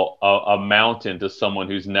 a mountain to someone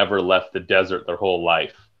who's never left the desert their whole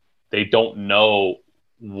life. They don't know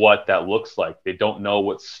what that looks like. They don't know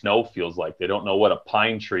what snow feels like. They don't know what a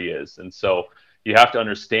pine tree is. And so you have to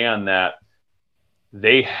understand that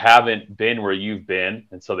they haven't been where you've been.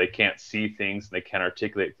 And so they can't see things and they can't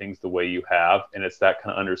articulate things the way you have. And it's that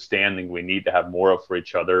kind of understanding we need to have more of for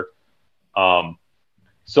each other.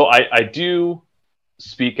 So I do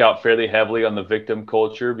speak out fairly heavily on the victim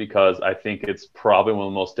culture because I think it's probably one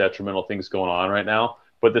of the most detrimental things going on right now.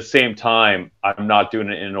 But at the same time, I'm not doing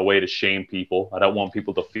it in a way to shame people. I don't want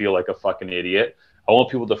people to feel like a fucking idiot. I want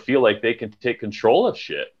people to feel like they can take control of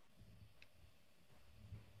shit.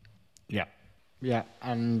 Yeah.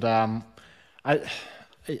 And I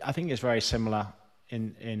think it's very similar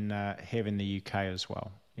in here in the UK as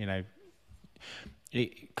well.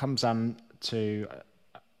 It comes down to,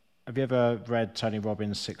 have you ever read Tony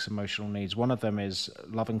Robbins' 6 Emotional Needs? One of them is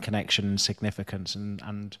love and connection and significance,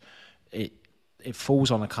 and it falls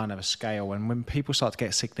on a kind of a scale. And when people start to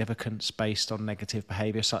get significance based on negative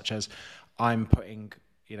behavior, such as I'm putting,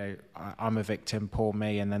 I'm a victim, poor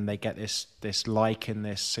me, and then they get this like and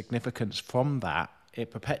this significance from that,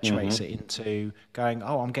 it perpetuates it into going,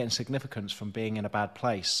 oh, I'm getting significance from being in a bad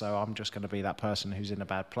place, so I'm just going to be that person who's in a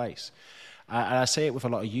bad place. And I see it with a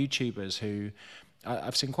lot of YouTubers who,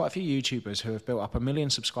 I've seen quite a few YouTubers who have built up 1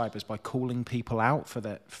 million subscribers by calling people out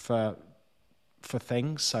for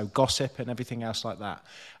things, so gossip and everything else like that.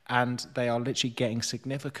 And they are literally getting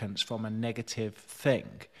significance from a negative thing.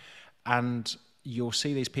 And you'll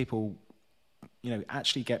see these people,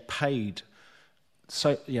 actually get paid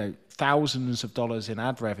thousands of dollars in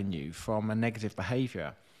ad revenue from a negative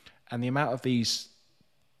behavior. And the amount of these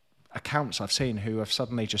accounts I've seen who have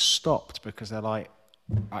suddenly just stopped because they're like,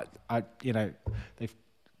 they've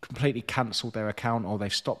completely cancelled their account or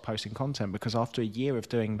they've stopped posting content because after a year of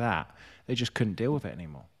doing that, they just couldn't deal with it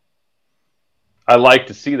anymore. I like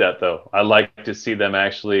to see that, though. I like to see them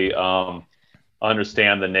actually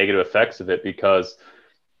understand the negative effects of it, because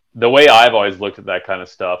the way I've always looked at that kind of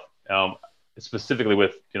stuff, specifically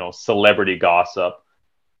with, celebrity gossip,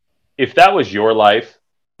 if that was your life,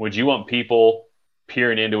 would you want people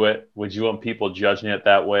peering into it? Would you want people judging it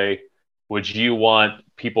that way? Would you want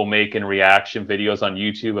people making reaction videos on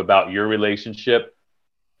YouTube about your relationship?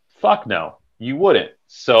 Fuck no, you wouldn't.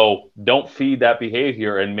 So don't feed that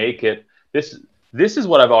behavior and make it. This is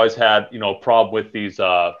what I've always had, a problem with these,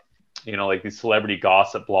 like these celebrity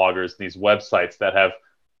gossip bloggers, these websites that have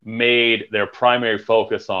made their primary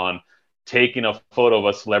focus on taking a photo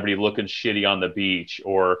of a celebrity looking shitty on the beach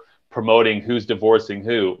or promoting who's divorcing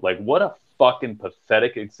who. Like, what a fucking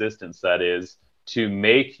pathetic existence that is, to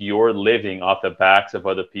make your living off the backs of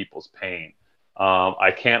other people's pain.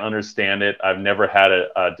 I can't understand it. I've never had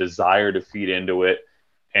a desire to feed into it.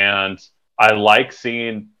 And I like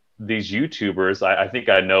seeing these YouTubers. I think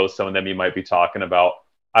I know some of them you might be talking about.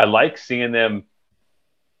 I like seeing them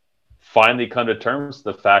finally come to terms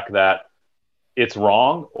with the fact that it's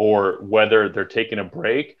wrong or whether they're taking a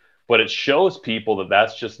break, but it shows people that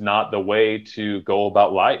that's just not the way to go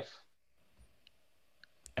about life.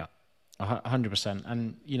 Yeah, 100%.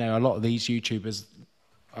 And you know, a lot of these YouTubers,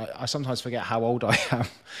 I sometimes forget how old I am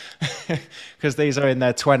because these are in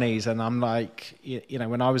their 20s, and I'm like, you know,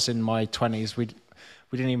 when I was in my 20s, we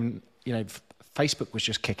didn't even, you know, Facebook was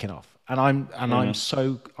just kicking off, and I am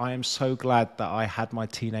so glad that I had my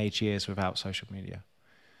teenage years without social media.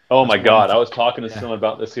 Oh That's my one God. I thing. was talking to Yeah. someone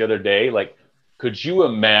about this the other day. Like, could you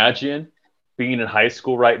imagine being in high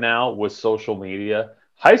school right now with social media?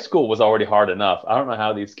 High school was already hard enough. I don't know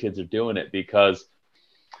how these kids are doing it because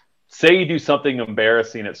say you do something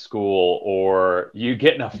embarrassing at school or you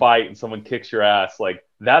get in a fight and someone kicks your ass, like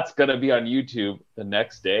that's going to be on YouTube the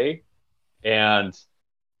next day. And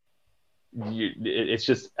it's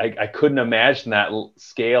just, I couldn't imagine that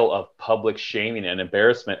scale of public shaming and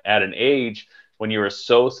embarrassment at an age when you are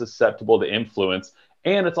so susceptible to influence.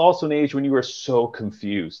 And it's also an age when you are so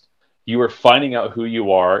confused. You are finding out who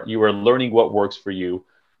you are, you are learning what works for you,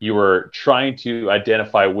 you are trying to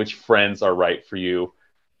identify which friends are right for you.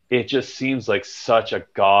 It just seems like such a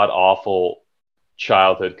god awful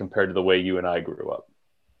childhood compared to the way you and I grew up.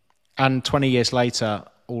 And 20 years later,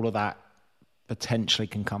 all of that potentially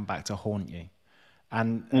can come back to haunt you.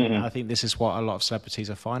 And I think this is what a lot of celebrities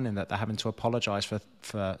are finding, that they're having to apologize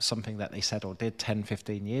for something that they said or did 10,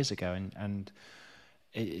 15 years ago. And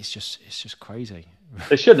it's just crazy.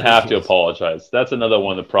 They shouldn't It have really to is. apologize. That's another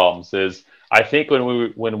one of the problems is I think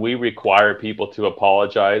when we require people to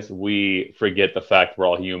apologize, we forget the fact we're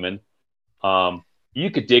all human. You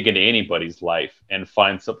could dig into anybody's life and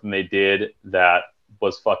find something they did that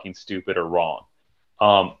was fucking stupid or wrong.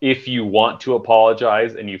 If you want to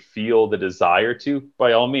apologize and you feel the desire to,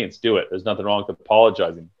 by all means, do it. There's nothing wrong with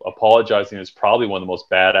apologizing. Apologizing is probably one of the most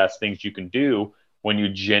badass things you can do when you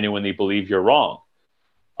genuinely believe you're wrong.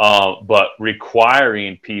 But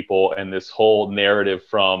requiring people and this whole narrative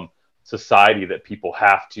from society that people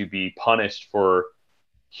have to be punished for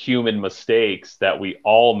human mistakes that we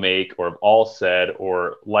all make or have all said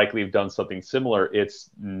or likely have done something similar, it's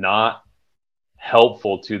not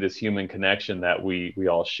helpful to this human connection that we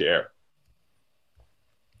all share.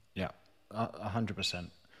 Yeah, 100%.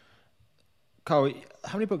 Carl,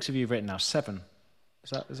 how many books have you written now? 7. Is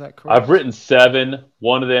that I've correct? written 7.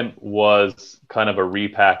 One of them was kind of a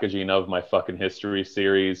repackaging of my fucking history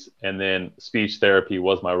series. And then speech therapy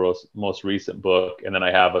was my most recent book. And then I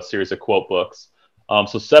have a series of quote books.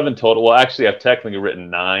 So 7 total. Well, actually, I've technically written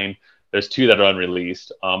 9. There's 2 that are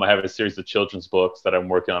unreleased. I have a series of children's books that I'm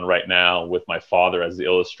working on right now with my father as the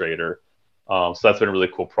illustrator. So that's been a really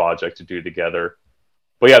cool project to do together.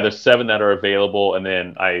 But yeah, there's 7 that are available. And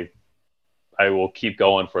then I will keep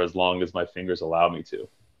going for as long as my fingers allow me to.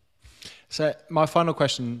 So my final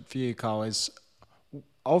question for you, Carl, is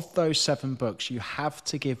of those 7 books, you have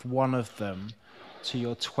to give one of them to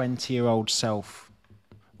your 20-year-old self.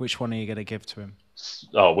 Which one are you going to give to him?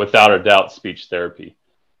 Oh, without a doubt, speech therapy.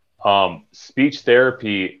 Speech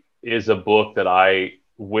therapy is a book that I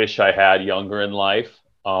wish I had younger in life.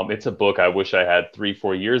 It's a book I wish I had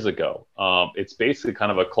 3-4 years ago. It's basically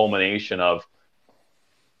kind of a culmination of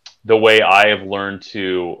the way I have learned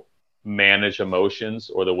to manage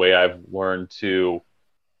emotions or the way I've learned to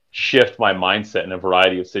shift my mindset in a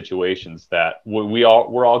variety of situations that we're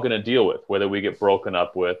all going to deal with, whether we get broken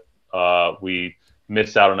up with, we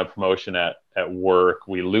miss out on a promotion at work,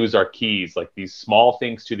 we lose our keys, like these small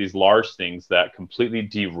things to these large things that completely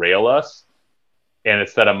derail us. And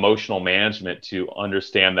it's that emotional management to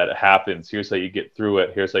understand that it happens. Here's how you get through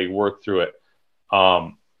it. Here's how you work through it.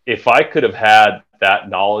 If I could have had that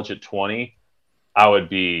knowledge at 20, I would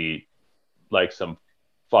be like some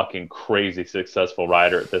fucking crazy successful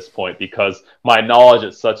writer at this point because my knowledge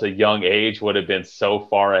at such a young age would have been so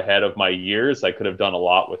far ahead of my years. I could have done a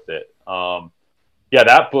lot with it. Yeah,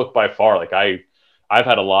 that book by far, like I've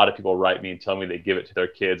had a lot of people write me and tell me they give it to their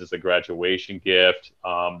kids as a graduation gift.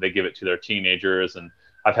 They give it to their teenagers, and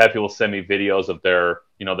I've had people send me videos of their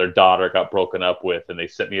daughter got broken up with, and they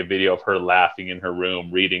sent me a video of her laughing in her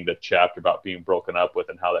room, reading the chapter about being broken up with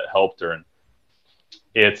and how that helped her. And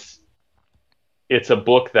it's a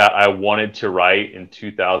book that I wanted to write in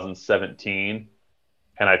 2017,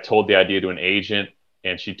 and I told the idea to an agent,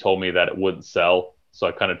 and she told me that it wouldn't sell. So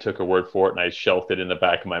I kind of took her word for it, and I shelved it in the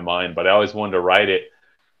back of my mind. But I always wanted to write it,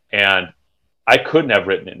 and I couldn't have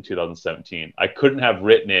written it in 2017. I couldn't have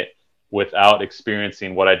written it without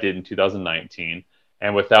experiencing what I did in 2019,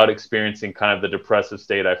 and without experiencing kind of the depressive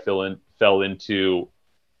state I fell into,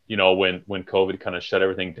 when COVID kind of shut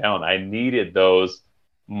everything down. I needed those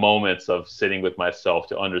moments of sitting with myself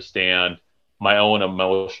to understand my own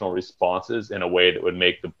emotional responses in a way that would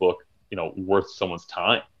make the book, worth someone's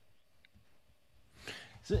time.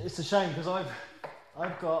 It's a shame because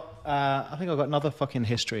I've got I think I've got another fucking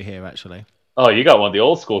history here actually. Oh, you got one of the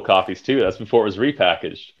old school copies too. That's before it was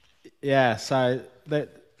repackaged. Yeah, so that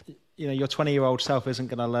your 20-year-old self isn't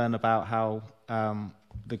going to learn about how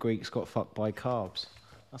the Greeks got fucked by carbs.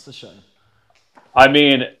 That's a shame. I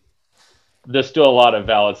mean, there's still a lot of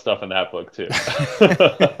valid stuff in that book too.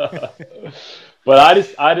 But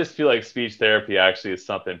I just feel like speech therapy actually is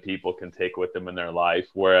something people can take with them in their life,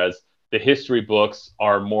 whereas the history books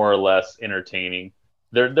are more or less entertaining.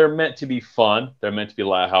 They're meant to be fun. They're meant to be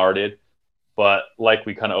lighthearted. But like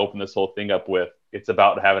we kind of opened this whole thing up with, it's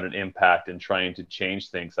about having an impact and trying to change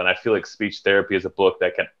things. And I feel like speech therapy is a book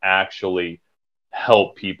that can actually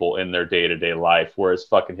help people in their day-to-day life, whereas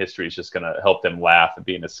fucking history is just going to help them laugh and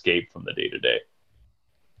be an escape from the day-to-day.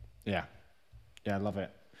 Yeah, I love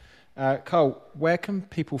it. Cole, where can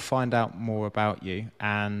people find out more about you,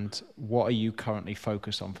 and what are you currently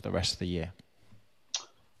focused on for the rest of the year?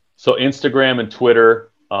 So Instagram and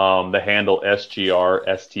Twitter, the handle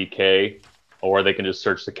SGRSTK, or they can just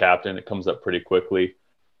search The Captain. It comes up pretty quickly.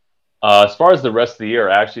 As far as the rest of the year,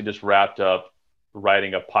 I actually just wrapped up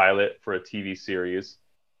writing a pilot for a TV series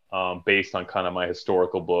based on kind of my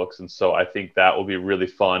historical books. And so I think that will be really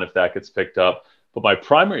fun if that gets picked up. But my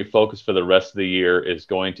primary focus for the rest of the year is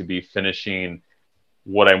going to be finishing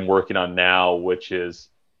what I'm working on now, which is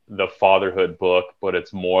the fatherhood book, but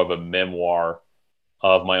it's more of a memoir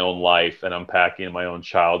of my own life and unpacking my own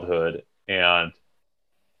childhood. And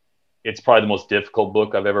it's probably the most difficult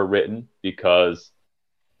book I've ever written because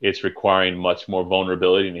it's requiring much more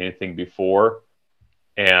vulnerability than anything before.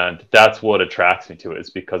 And that's what attracts me to it, is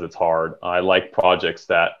because it's hard. I like projects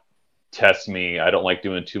that test me. I don't like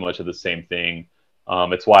doing too much of the same thing.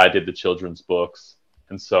 It's why I did the children's books.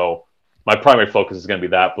 And so my primary focus is going to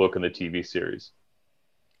be that book and the TV series.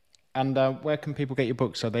 And where can people get your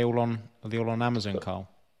books? Are they all on Amazon, Carl?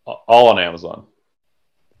 All on Amazon.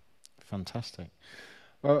 Fantastic.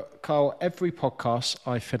 Well, Carl, every podcast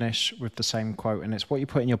I finish with the same quote, and it's what you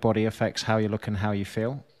put in your body affects how you look and how you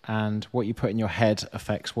feel, and what you put in your head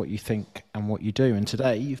affects what you think and what you do. And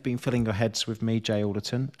today you've been filling your heads with me, Jay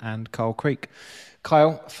Alderton, and Kyle Creek.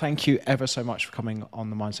 Kyle, thank you ever so much for coming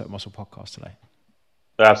on the Mindset Muscle podcast today.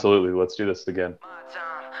 Absolutely. Let's do this again.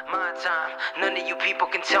 My time, none of you people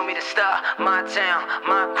can tell me to stop. My town,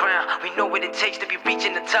 my crown, we know what it takes to be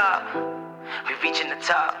reaching the top. We reaching the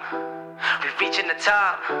top. We reaching the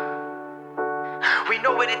top. We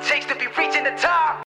know what it takes to be reaching the top.